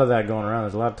there's a lot of that going around.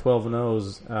 There's a lot of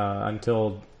 12-0s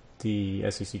until the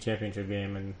SEC championship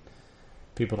game, and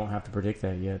people don't have to predict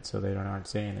that yet, so they aren't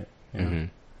saying it. You know?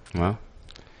 Mm-hmm. Well,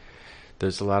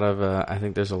 there's a lot of I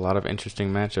think there's a lot of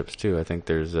interesting matchups too. I think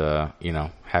there's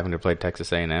having to play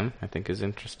Texas A&M I think is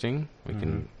interesting. I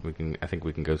think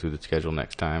we can go through the schedule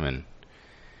next time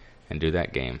and do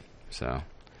that game. So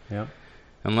yeah.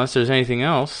 Unless there's anything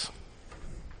else.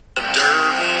 Dirt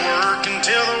and work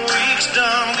until the week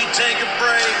done, we take a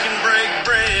break and break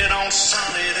bread on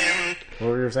Sunday then. What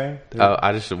were you saying?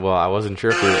 I wasn't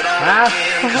sure if we were...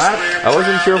 I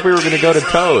wasn't sure if we were going to go to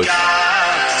Toes.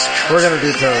 We're going to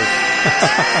do Toes.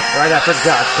 Right after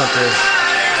God's Country.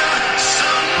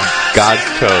 God's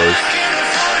Toes.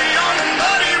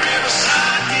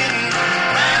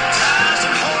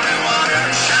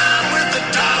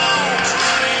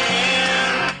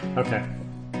 Okay.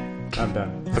 I'm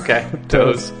done. Okay.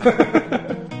 Toes.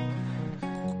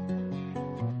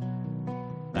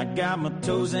 I got my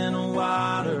toes in the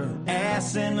water,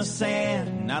 ass in the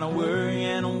sand, not a worry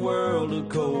in a world of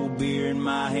cold beer in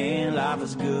my hand. Life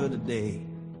is good today.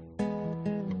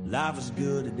 Life is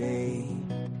good today.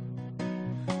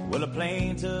 Well, a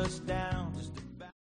plane touched down.